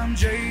on. I'm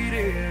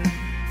jaded,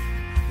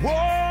 whoa,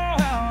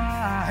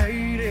 how I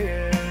hate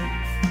it.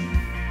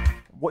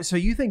 What? So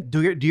you think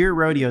Dear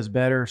Rodeo is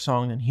better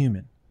song than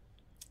Human?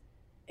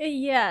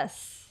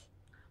 Yes.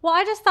 Well,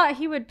 I just thought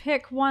he would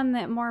pick one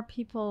that more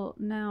people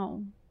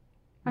know.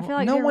 I feel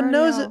like no your one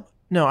knows rodeo- it.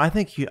 No, I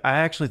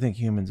actually think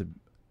Humans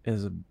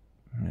is a.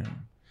 Yeah.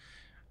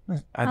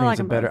 I think like it's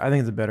a them better. both. I think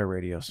it's a better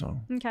radio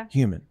song. Okay.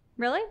 Human.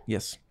 Really?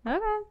 Yes. Okay.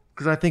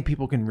 Because I think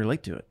people can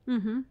relate to it.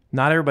 Mm-hmm.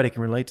 Not everybody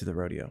can relate to the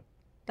rodeo.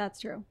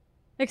 That's true.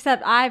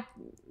 Except I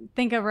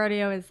think of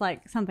rodeo as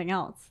like something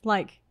else.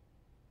 Like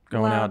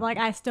Going love, out. Like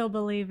I still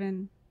believe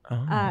in Oh.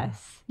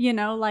 us. You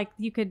know, like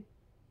you could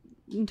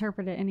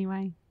interpret it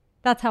anyway.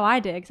 That's how I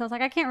did. So I was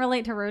like, I can't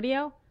relate to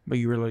rodeo. But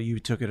you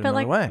took it But another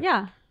like, way.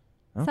 yeah.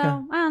 Okay.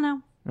 So I don't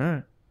know. All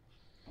right.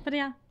 But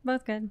yeah,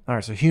 both good. All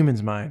right. So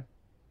Humans mine.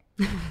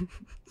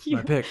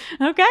 My pick.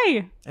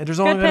 Okay. And there's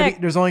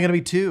Good only gonna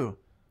be two.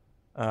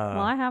 Well,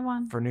 I have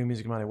one. For New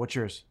Music Monday. What's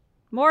yours?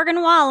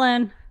 Morgan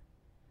Wallen.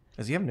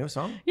 Does he have a new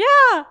song?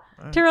 Yeah.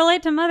 Alright. To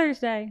relate to Mother's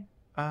Day.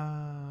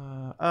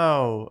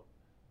 Oh.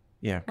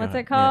 Yeah. go What's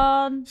ahead. it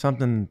called? Yeah.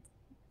 Something.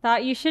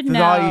 Thought You Should Know.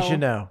 Thought You Should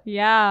Know.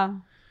 Yeah.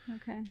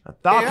 Okay. I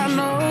thought I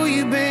know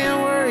you've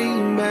been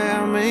worrying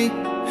about me.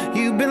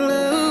 You've been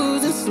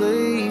losing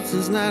sleep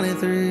since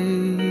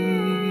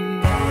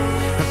 93.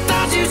 I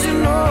thought you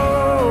should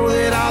know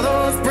that all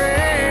those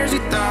prayers you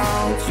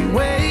thought you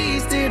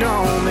wasted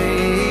on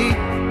me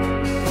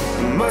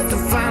must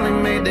have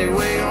finally made their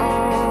way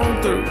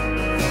on through.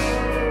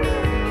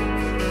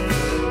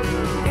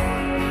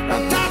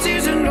 I thought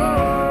you should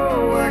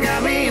know I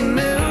got me a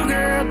new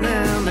girl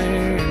down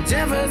there in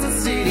Jefferson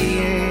City,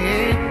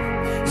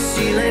 and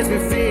she lets me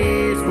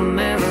fish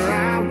whenever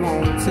I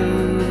want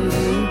to.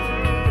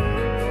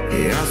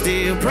 Yeah, I'm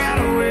still proud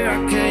of where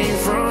I came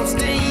from.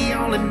 Stay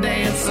on the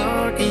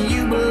dancer. Can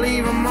you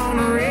believe I'm on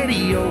the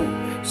radio?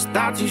 Just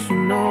thought you should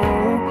know.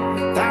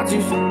 Thought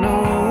you should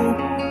know.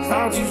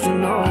 Thought you should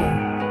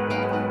know.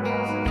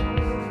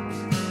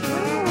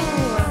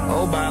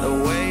 Oh, by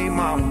the way,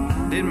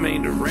 mama, didn't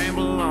mean to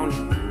ramble on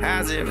you.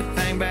 How's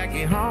everything back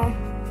at home?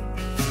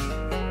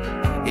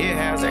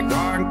 Yeah, how's that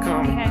garden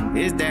coming?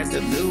 Is that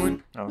still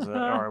doing? That was it.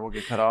 All right, we'll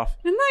get cut off.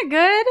 Isn't that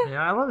good?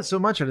 Yeah, I love it so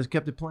much. I just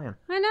kept it playing.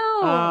 I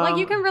know. Like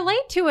you can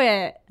relate to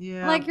it.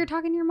 Yeah. Like you're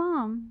talking to your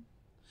mom.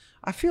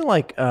 I feel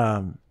like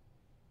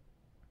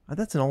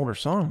that's an older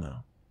song though.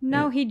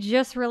 No, he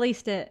just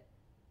released it.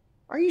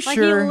 Are you like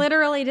sure? He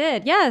literally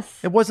did. Yes.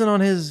 It wasn't on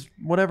his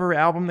whatever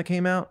album that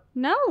came out?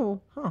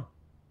 No. Huh.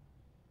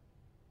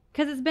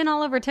 Because it's been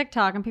all over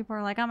TikTok and people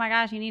are like, oh my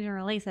gosh, you need to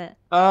release it.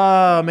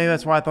 Oh, maybe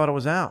that's why I thought it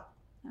was out.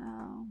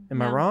 Oh.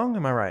 Am I wrong?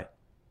 Am I right?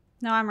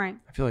 No, I'm right.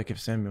 I feel like if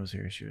Samuel was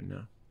here, she would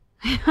know.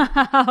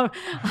 I hope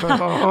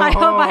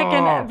I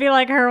can be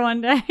like her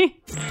one day.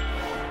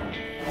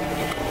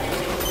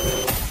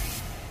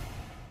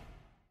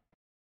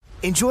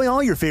 Enjoy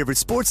all your favorite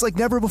sports like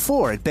never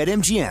before at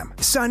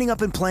BetMGM. Signing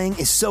up and playing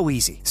is so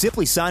easy.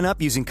 Simply sign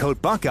up using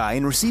code Buckeye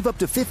and receive up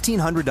to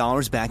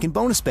 $1,500 back in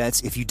bonus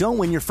bets if you don't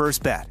win your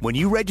first bet. When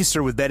you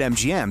register with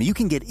BetMGM, you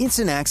can get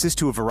instant access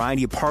to a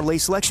variety of parlay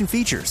selection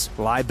features,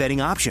 live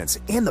betting options,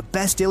 and the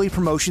best daily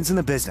promotions in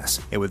the business.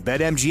 And with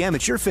BetMGM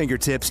at your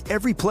fingertips,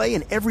 every play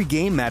and every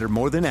game matter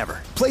more than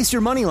ever. Place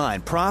your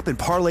moneyline, prop, and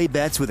parlay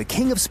bets with the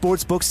king of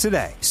sportsbooks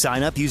today.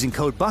 Sign up using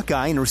code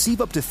Buckeye and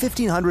receive up to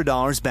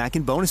 $1,500 back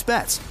in bonus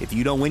bets if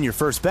you don't win your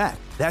first bet.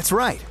 That's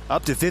right,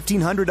 up to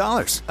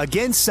 $1,500.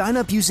 Again, sign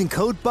up using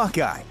code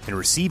Buckeye and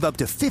receive up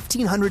to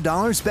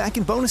 $1,500 back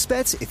in bonus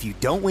bets if you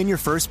don't win your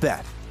first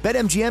bet.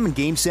 BetMGM and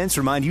GameSense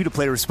remind you to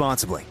play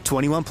responsibly.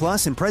 21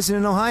 plus and present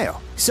in Ohio.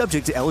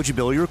 Subject to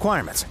eligibility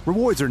requirements.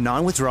 Rewards are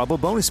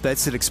non-withdrawable bonus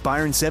bets that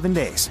expire in 7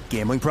 days.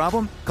 Gambling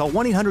problem? Call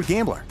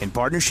 1-800-GAMBLER in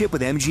partnership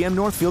with MGM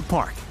Northfield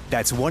Park.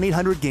 That's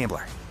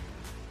 1-800-GAMBLER.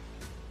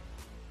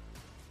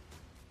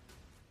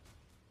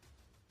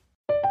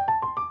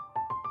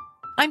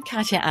 I'm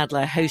Katya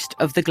Adler, host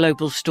of The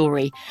Global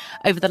Story.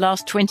 Over the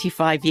last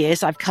 25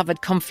 years, I've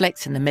covered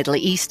conflicts in the Middle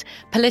East,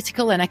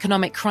 political and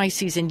economic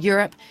crises in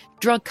Europe,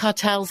 drug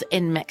cartels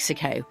in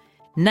Mexico.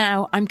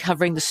 Now I'm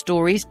covering the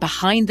stories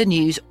behind the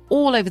news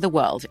all over the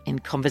world in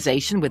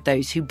conversation with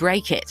those who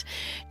break it.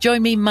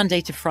 Join me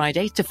Monday to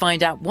Friday to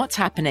find out what's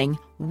happening,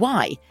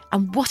 why,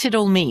 and what it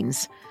all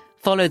means.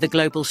 Follow The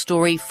Global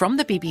Story from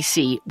the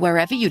BBC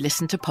wherever you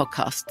listen to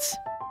podcasts.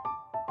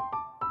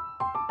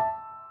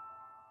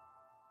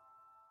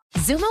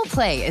 Zumo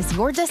Play is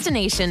your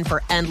destination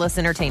for endless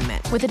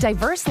entertainment. With a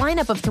diverse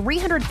lineup of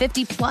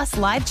 350 plus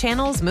live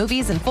channels,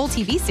 movies, and full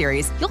TV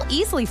series, you'll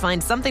easily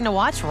find something to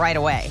watch right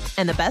away.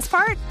 And the best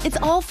part? It's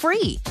all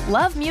free.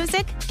 Love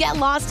music? Get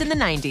lost in the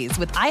 90s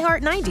with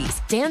iHeart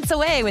 90s, dance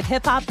away with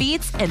hip-hop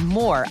beats, and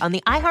more on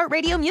the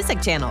iHeartRadio music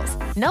channels.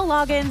 No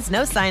logins,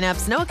 no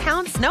signups, no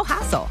accounts, no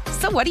hassle.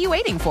 So what are you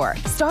waiting for?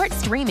 Start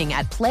streaming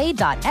at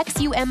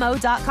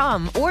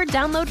play.xumo.com or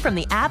download from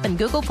the app and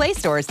Google Play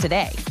stores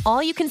today.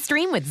 All you can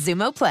stream with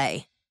Zumo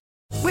Play.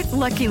 With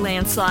Lucky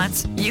Land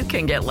Slots, you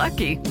can get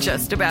lucky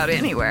just about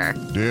anywhere.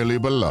 Dearly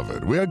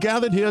beloved, we are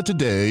gathered here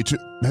today to...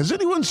 Has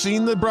anyone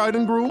seen the bride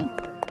and groom?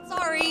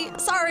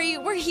 Sorry,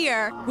 we're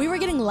here. We were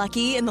getting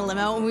lucky in the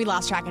limo and we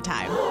lost track of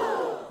time.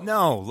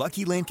 No,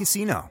 Lucky Land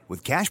Casino,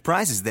 with cash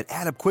prizes that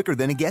add up quicker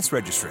than a guest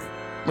registry.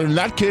 In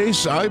that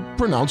case, I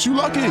pronounce you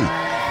lucky.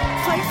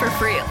 Play for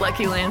free at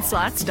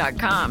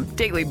LuckyLandSlots.com.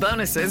 Daily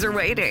bonuses are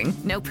waiting.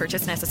 No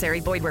purchase necessary.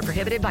 Void where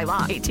prohibited by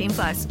law.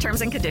 18+.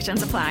 Terms and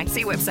conditions apply.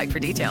 See website for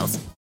details.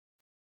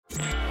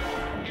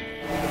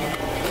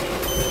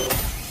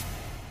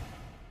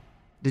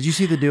 Did you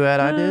see the duet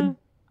I did?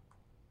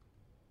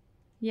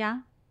 Yeah.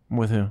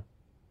 With who?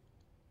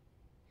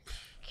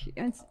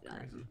 It's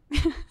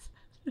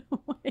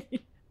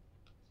Wait.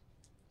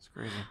 It's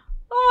crazy.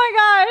 Oh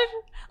my gosh.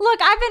 Look,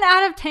 I've been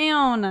out of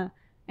town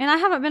and I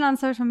haven't been on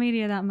social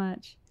media that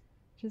much.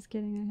 Just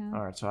kidding, I have.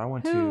 All right, so I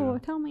went Who?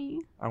 to Tell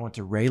me. I went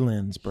to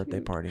Raylan's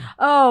birthday party.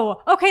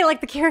 Oh, okay, like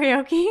the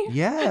karaoke?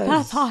 Yes.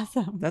 That's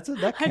awesome. That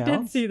counts. I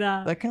did see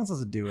that. That counts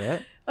as a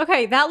duet.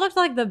 Okay, that looked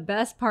like the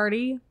best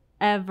party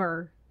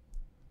ever.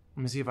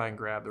 Let me see if I can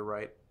grab the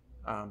right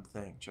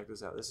thing. Check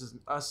this out. This is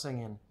us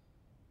singing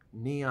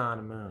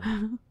Neon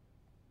Moon.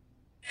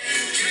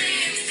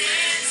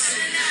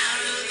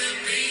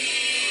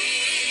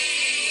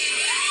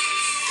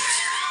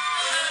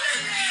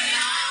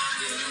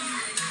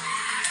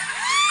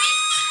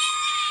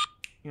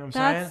 You know what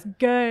I'm That's saying?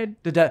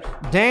 good.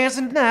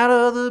 Dancing out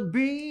of the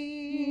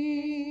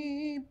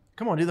beam.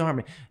 Come on, do the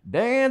harmony.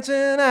 Dancing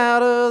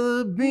out of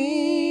the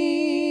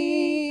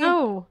beam.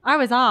 Oh, I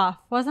was off,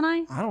 wasn't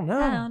I? I don't know.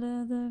 Out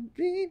of the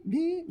beep,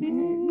 beep,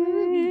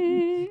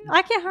 beep.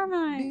 I can't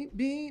harmonize.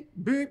 Beep,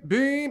 beep,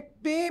 beep,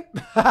 beep.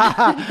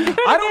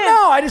 I don't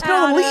know. I just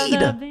know the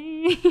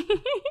lead.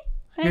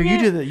 Here, you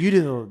do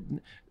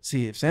the.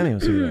 See, if Sammy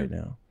was here right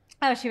now,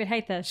 Oh, she would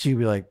hate this. she'd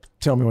be like,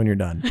 "Tell me when you're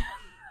done,"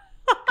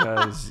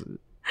 because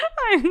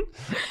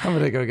I'm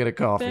gonna go get a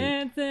coffee.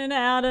 Dancing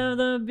out of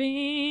the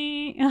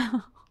beat.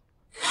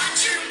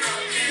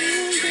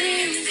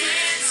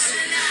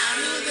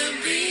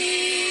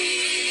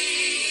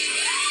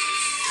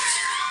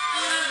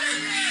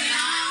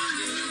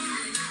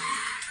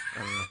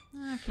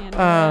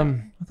 I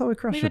thought we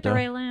crushed Leave it it to though.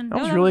 Raylan. I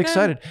was No, really good.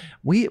 excited.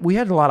 We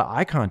had a lot of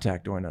eye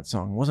contact during that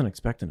song. I wasn't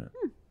expecting it,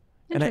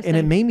 and it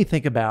Interesting. made me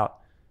think about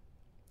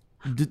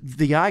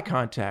the eye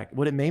contact.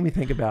 What it made me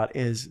think about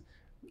is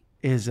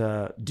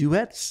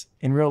duets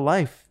in real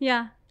life.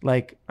 Yeah.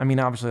 Like, I mean,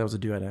 obviously that was a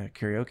duet at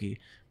karaoke,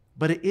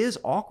 but it is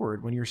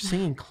awkward when you're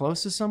singing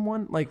close to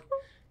someone, like,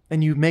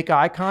 and you make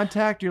eye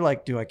contact. You're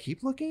like, do I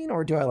keep looking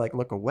or do I like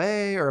look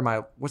away, or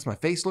what's my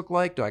face look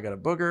like? Do I got a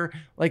booger?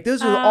 Like,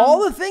 those are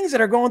all the things that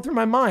are going through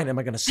my mind. Am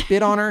I going to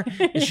spit on her?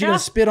 Is she going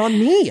to spit on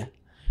me?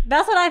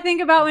 That's what I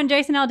think about when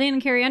Jason Aldean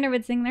and Carrie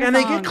Underwood sing their And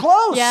song. they get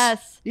close.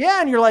 Yes. Yeah,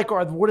 and you're like,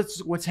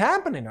 what's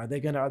happening? Are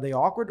they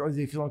awkward, or do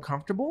they feel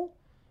uncomfortable?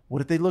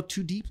 What if they look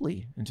too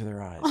deeply into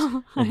their eyes?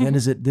 And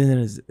then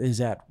is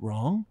that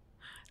wrong?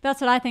 That's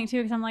what I think too,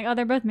 because I'm like, oh,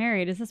 they're both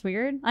married. Is this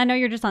weird? I know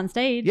you're just on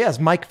stage. Yes,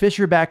 Mike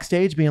Fisher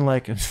backstage being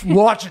like,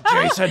 watch it,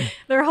 Jason.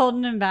 They're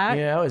holding him back.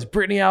 You know, is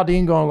Brittany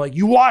Aldean going like,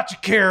 you watch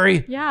it,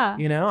 Carrie? Yeah.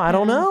 You know, I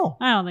don't know.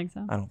 I don't think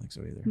so. I don't think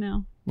so either.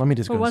 No. Let me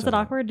just But go was set it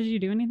up. awkward? Did you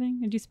do anything?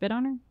 Did you spit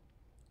on her?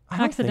 I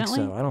don't Accidentally?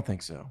 think so. I don't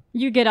think so.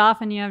 You get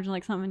off and you have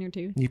like something in your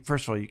tooth.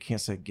 First of all, you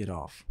can't say get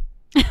off.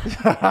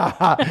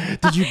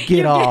 Did you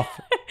get off?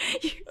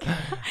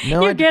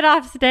 No, You get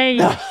off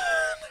stage.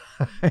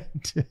 I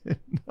did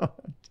not.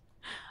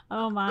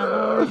 Oh my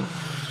Lord.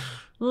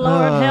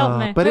 Lord help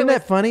me. But Wait, isn't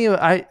that funny?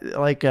 I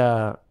like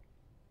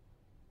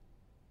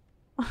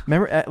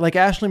remember like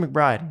Ashley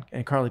McBride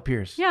and Carly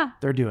Pierce. Yeah.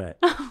 Their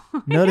duet.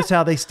 Notice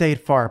how they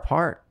stayed far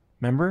apart.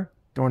 Remember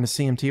during the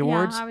CMT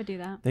Awards? Yeah, I would do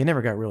that. They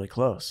never got really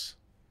close.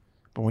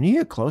 But when you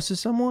get close to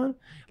someone,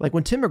 like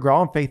when Tim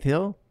McGraw and Faith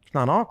Hill, it's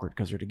not awkward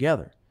because they're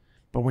together.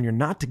 But when you're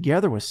not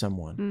together with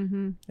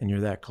someone and you're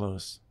that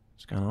close,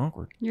 it's kind of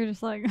awkward. You're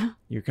just like,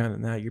 You're kind of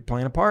now you're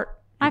playing a part.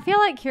 I feel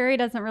like Carrie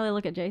doesn't really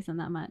look at Jason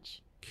that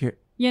much.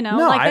 You know,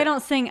 No, like I- they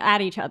don't sing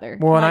at each other.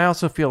 Well, and Like, I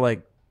also feel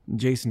like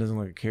Jason doesn't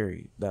look at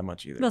Carrie that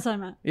much either. that's what I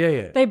meant.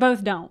 Yeah. They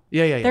both don't.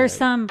 Yeah. There's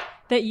some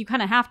that you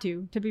kind of have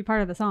to be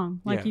part of the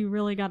song. Like Yeah. you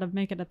really got to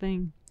make it a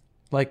thing.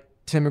 Like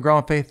Tim McGraw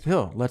and Faith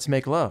Hill, Let's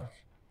Make Love.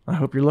 I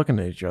hope you're looking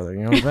at each other.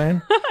 You know what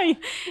I'm saying?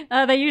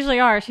 They usually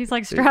are. She's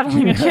like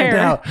straddling a chair.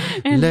 Now,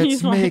 and let's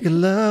he's make like,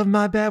 love,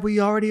 my bad. We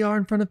already are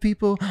in front of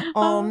people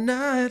all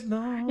night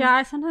long.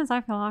 Yeah, sometimes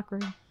I feel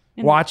awkward.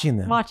 Watching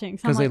them. Watching.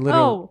 So 'Cause I'm they like,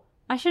 literally- oh,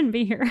 I shouldn't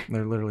be here.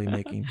 They're literally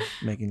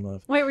making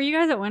love. Wait, were you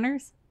guys at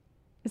Winners?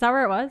 Is that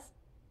where it was?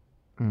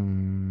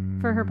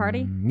 For her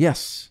party?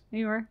 Yes.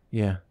 You were?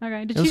 Yeah.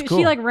 Okay. Did It was she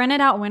cool. like rented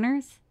out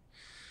Winners?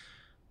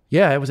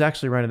 Yeah, it was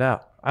actually rented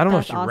out. I don't know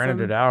if That's she rented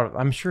awesome. it out.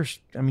 I'm sure.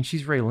 I mean,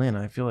 she's Ray Lynn.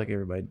 I feel like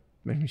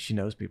maybe she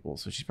knows people,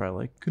 so she's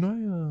probably like, "Can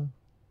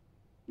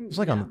I?" It was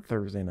like on a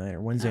Thursday night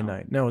or Wednesday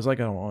night. No, it was like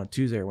on a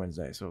Tuesday or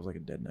Wednesday, so it was like a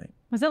dead night.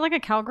 Was it like a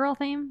cowgirl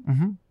theme?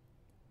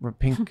 Mm-hmm.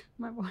 Pink.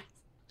 My voice.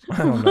 I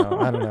don't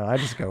know. I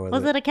just go with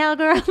Was it. it a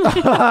cowgirl?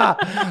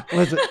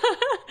 Was it?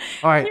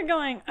 All right. Keep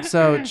going.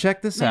 So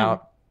check this Man.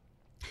 out.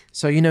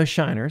 So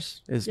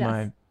Shiners is Yes.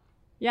 my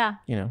Yeah.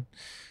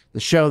 the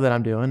show that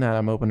I'm doing that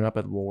I'm opening up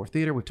at the War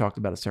Theater. We've talked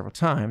about it several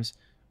times.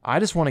 I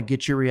just want to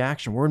get your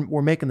reaction.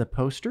 We're making the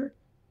poster.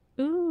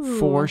 Ooh.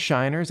 for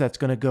Shiners. That's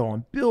going to go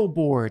on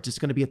billboards. It's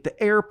going to be at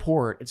the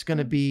airport. It's going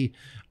to be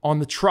on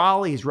the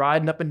trolleys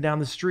riding up and down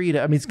the street.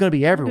 I mean, it's going to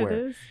be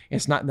everywhere.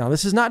 It's not. Now,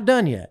 this is not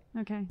done yet.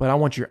 Okay. But I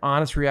want your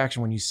honest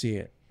reaction when you see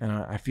it. And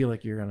I feel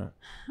like you're going to.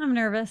 I'm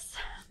nervous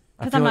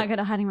because I'm not good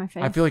at hiding my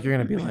face. I feel like you're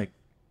going to be like,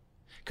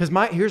 because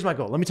here's my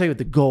goal. Let me tell you what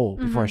the goal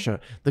before I show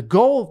it. The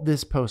goal of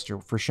this poster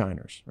for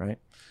Shiners, right,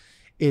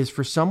 is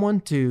for someone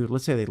to,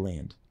 let's say they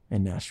land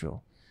in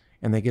Nashville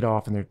and they get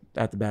off and they're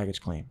at the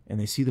baggage claim and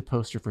they see the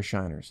poster for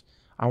Shiners.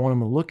 I want them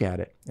to look at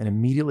it and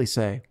immediately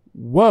say,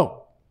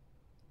 whoa,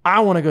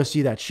 I want to go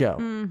see that show.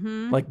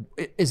 Mm-hmm. Like,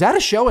 is that a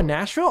show in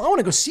Nashville? I want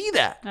to go see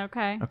that.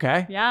 Okay.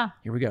 Okay? Yeah.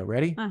 Here we go.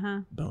 Ready?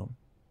 Uh-huh. Boom.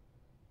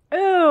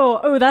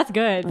 Ooh, that's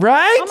good.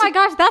 Right? Oh my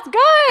gosh, that's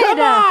good.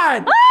 Come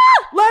on.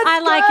 I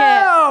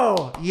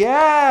like it.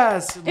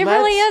 Yes. It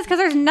really is, because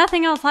there's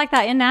nothing else like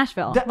that in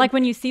Nashville. Like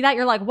when you see that,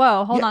 you're like,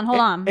 whoa, hold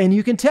on. And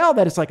you can tell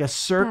that it's like a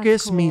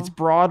circus meets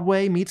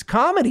Broadway meets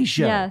comedy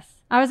show. Yes.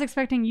 I was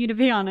expecting you to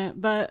be on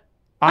it, but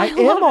I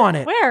am on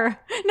it. Where?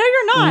 No,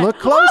 you're not. Look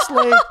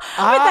closely. With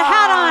the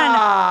hat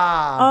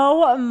on.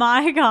 Oh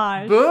my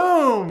gosh.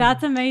 Boom.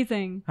 That's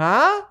amazing.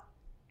 Huh?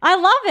 I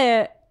love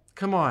it.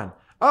 Come on.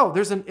 Oh,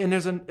 there's an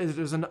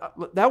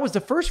that was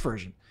the first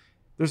version.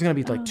 There's going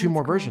to be like two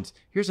more versions.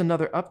 Here's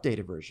another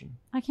updated version.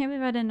 I can't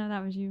believe I didn't know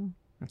that was you.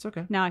 That's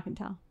okay. Now I can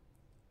tell.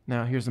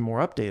 Now here's a more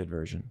updated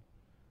version.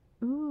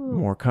 Ooh.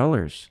 More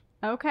colors.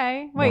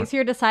 Okay. Wait, so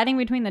you're deciding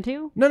between the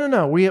two?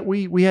 No.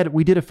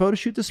 We did a photo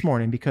shoot this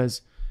morning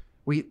because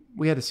we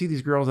had to see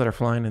these girls that are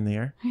flying in the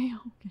air.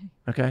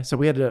 Okay. So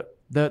we had to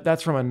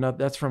that's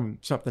from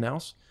something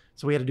else.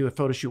 So we had to do a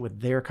photo shoot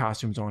with their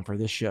costumes on for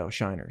this show,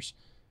 Shiners.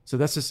 So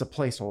that's just a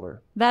placeholder.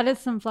 That is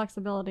some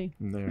flexibility.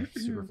 And they're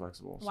super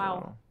flexible.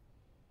 Wow. So.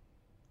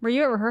 Were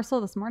you at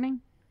rehearsal this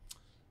morning?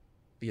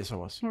 Yes, I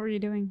was. What were you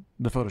doing?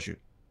 The photo shoot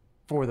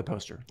for the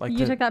poster. Like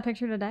you took that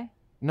picture today?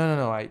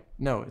 No.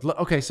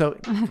 Okay, so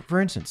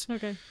for instance.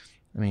 Okay.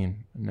 I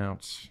mean, now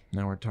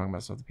we're talking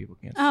about stuff that people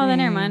can't see. Oh, then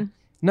never mind.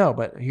 No,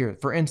 but here,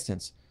 for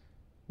instance,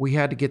 we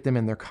had to get them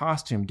in their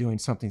costume doing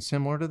something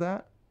similar to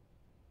that.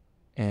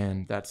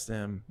 And that's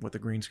them with the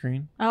green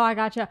screen. Oh, I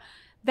gotcha.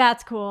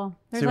 That's cool.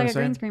 There's like a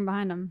green saying? screen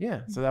behind them.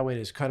 Yeah. So that way they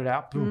just cut it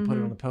out, boom, put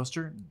it on the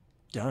poster,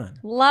 done.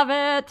 Love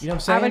it. You know what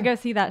I'm saying? I would go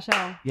see that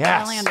show.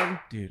 Yes. I landed.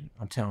 Dude,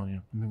 I'm telling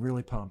you, I'm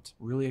really pumped,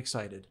 really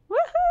excited.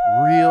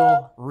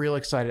 Woohoo! Real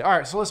excited. All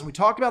right. So listen, we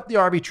talked about the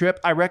RV trip.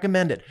 I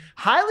recommend it.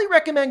 Highly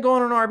recommend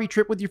going on an RV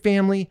trip with your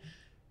family.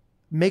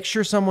 Make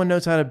sure someone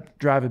knows how to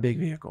drive a big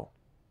vehicle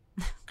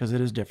because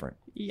it is different.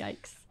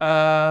 Yikes.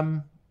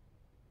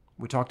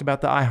 We talked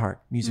about the iHeart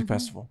Music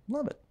Festival.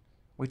 Love it.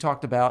 We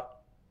talked about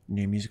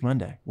New Music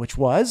Monday, which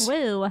was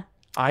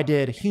I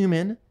did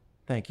Human.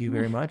 Thank you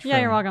very much. Yeah,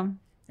 you're welcome.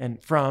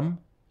 And from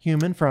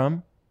Human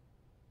from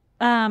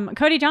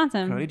Cody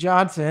Johnson.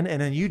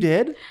 And then you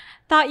did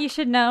Thought You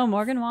Should Know,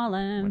 Morgan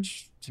Wallen.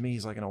 Which to me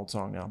is like an old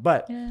song now.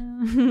 But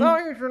Yeah.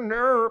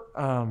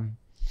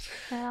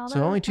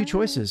 So only two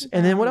choices.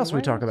 And then what else did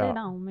we talk about?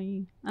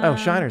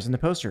 Shiners in the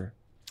poster.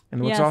 And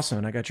it looks awesome.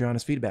 And I got your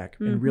honest feedback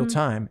in real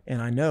time. And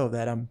I know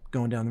that I'm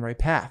going down the right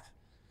path.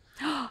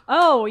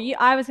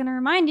 I was going to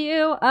remind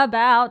you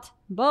about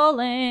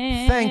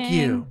bowling. Thank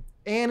you.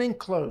 And in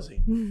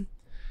closing,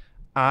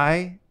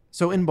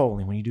 so in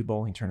bowling, when you do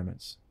bowling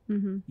tournaments,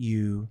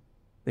 you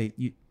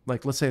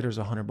like, let's say there's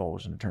 100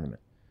 bowlers in a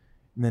tournament,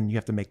 and then you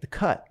have to make the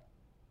cut.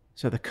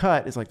 So the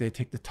cut is like they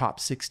take the top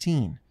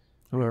 16,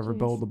 whoever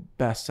bowled the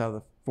best out of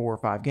the 4 or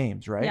 5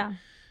 games, right? Yeah.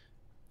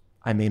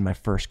 I made my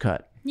first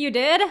cut. You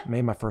did?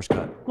 Made my first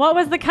cut. What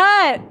was the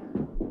cut?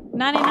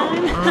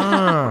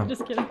 99?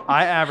 Just kidding.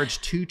 I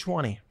averaged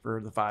 220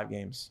 for the 5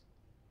 games.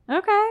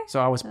 Okay.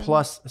 So I was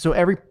plus. So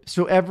every.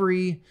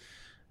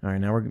 All right,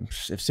 now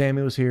if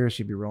Sammy was here,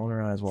 she'd be rolling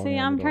her eyes. See,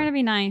 I'm trying to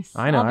be nice.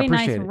 I know. I'll be I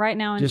appreciate nice it. right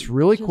now. Just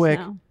really quick,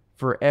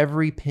 for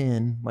every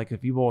pin, like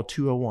if you bowl a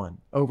 201,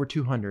 over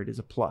 200 is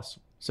a plus.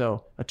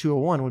 So a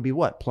 201 would be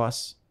what?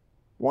 Plus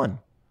 1.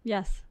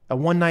 Yes. A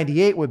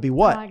 198 would be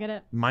what? I get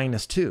it.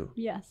 Minus 2.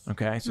 Yes.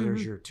 Okay, so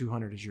there's your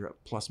 200 is your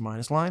plus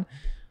minus line.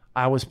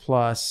 I was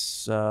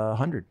plus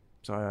 100,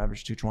 so I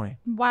averaged 220.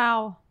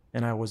 Wow.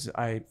 And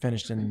I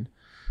finished in,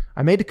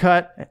 I made the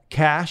cut,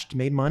 cashed,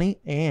 made money,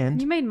 and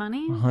you made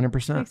money?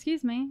 100%.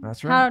 Excuse me.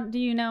 That's right. How do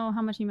you know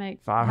how much you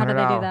make? $500. How did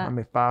they do that? I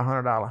made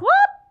 $500. What?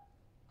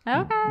 Okay. You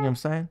know what I'm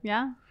saying?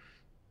 Yeah.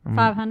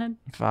 500.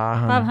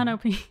 500. 500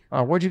 P.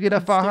 Oh, where'd you get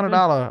that $500?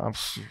 I'm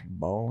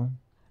bowling.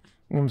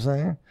 You know what I'm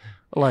saying?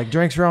 Like,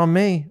 drinks are on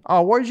me.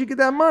 Oh, where'd you get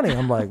that money?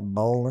 I'm like,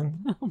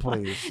 bowling,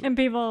 please. And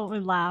people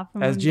would laugh.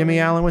 As Jimmy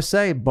Allen would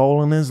say,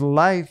 bowling is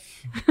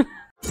life.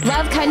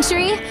 Love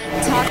country?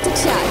 Talk to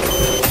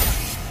Chuck.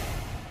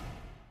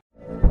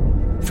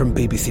 From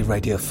BBC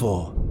Radio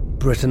 4,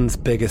 Britain's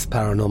biggest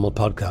paranormal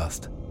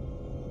podcast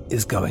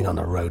is going on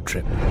a road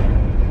trip.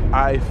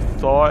 I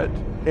thought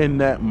in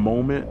that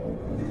moment,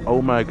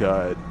 oh my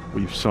God,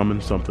 we've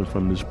summoned something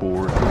from this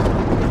board.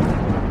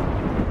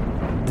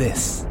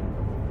 This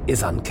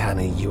is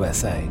Uncanny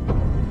USA.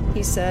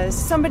 He says,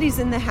 somebody's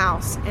in the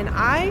house, and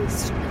I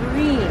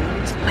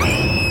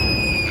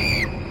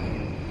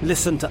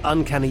Listen to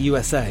Uncanny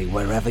USA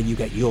wherever you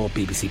get your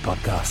BBC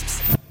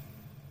podcasts,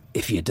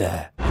 if you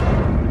dare.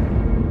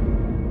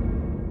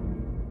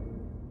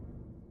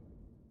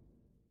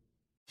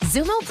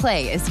 Zumo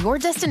Play is your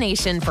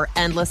destination for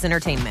endless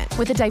entertainment.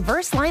 With a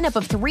diverse lineup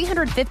of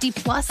 350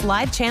 plus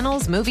live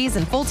channels, movies,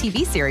 and full TV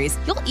series,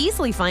 you'll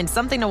easily find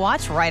something to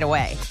watch right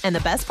away. And the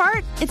best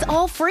part? It's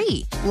all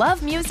free.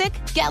 Love music?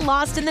 Get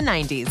lost in the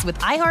 90s with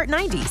iHeart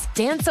 90s,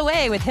 dance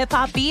away with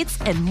hip-hop beats,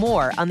 and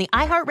more on the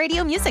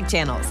iHeartRadio music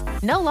channels.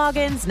 No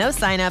logins, no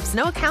signups,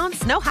 no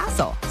accounts, no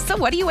hassle. So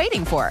what are you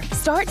waiting for?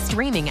 Start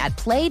streaming at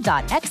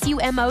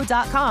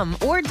play.xumo.com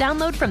or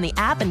download from the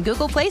app and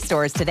Google Play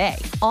stores today.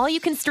 All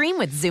you can stream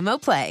with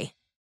Zumo Play.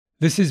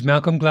 This is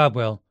Malcolm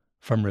Gladwell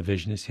from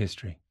Revisionist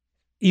History.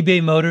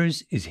 eBay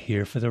Motors is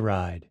here for the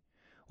ride.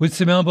 With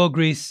some elbow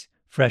grease,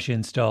 fresh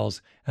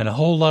installs, and a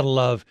whole lot of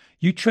love,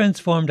 you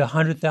transformed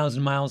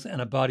 100,000 miles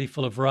and a body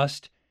full of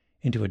rust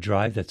into a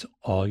drive that's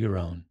all your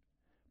own.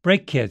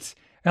 Brake kits,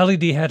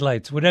 LED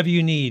headlights, whatever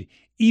you need,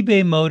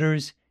 eBay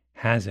Motors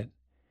has it.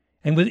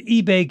 And with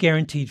eBay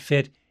Guaranteed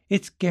Fit,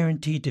 it's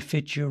guaranteed to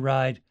fit your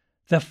ride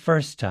the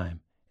first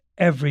time,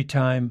 every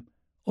time,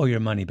 or your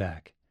money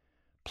back.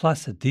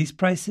 Plus, at these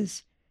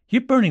prices,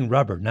 you're burning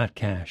rubber, not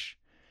cash.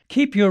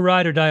 Keep your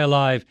ride or die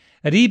alive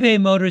at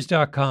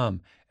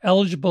ebaymotors.com.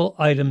 Eligible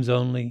items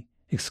only.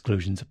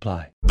 Exclusions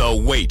apply. The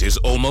wait is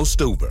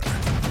almost over.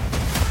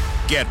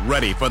 Get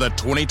ready for the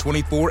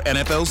 2024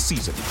 NFL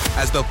season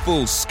as the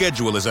full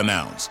schedule is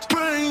announced.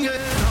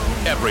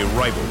 Every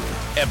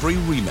rivalry, every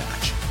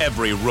rematch,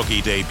 every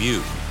rookie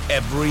debut,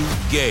 every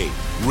game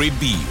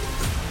revealed.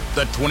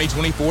 The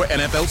 2024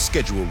 NFL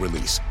schedule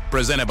release,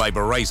 presented by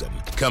Verizon,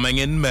 coming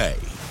in May.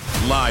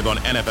 Live on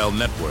NFL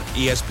Network,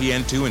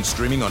 ESPN2, and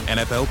streaming on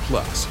NFL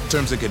Plus.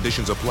 Terms and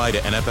conditions apply to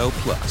NFL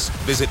Plus.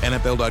 Visit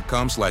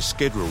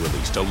NFL.com/schedule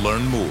release to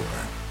learn more.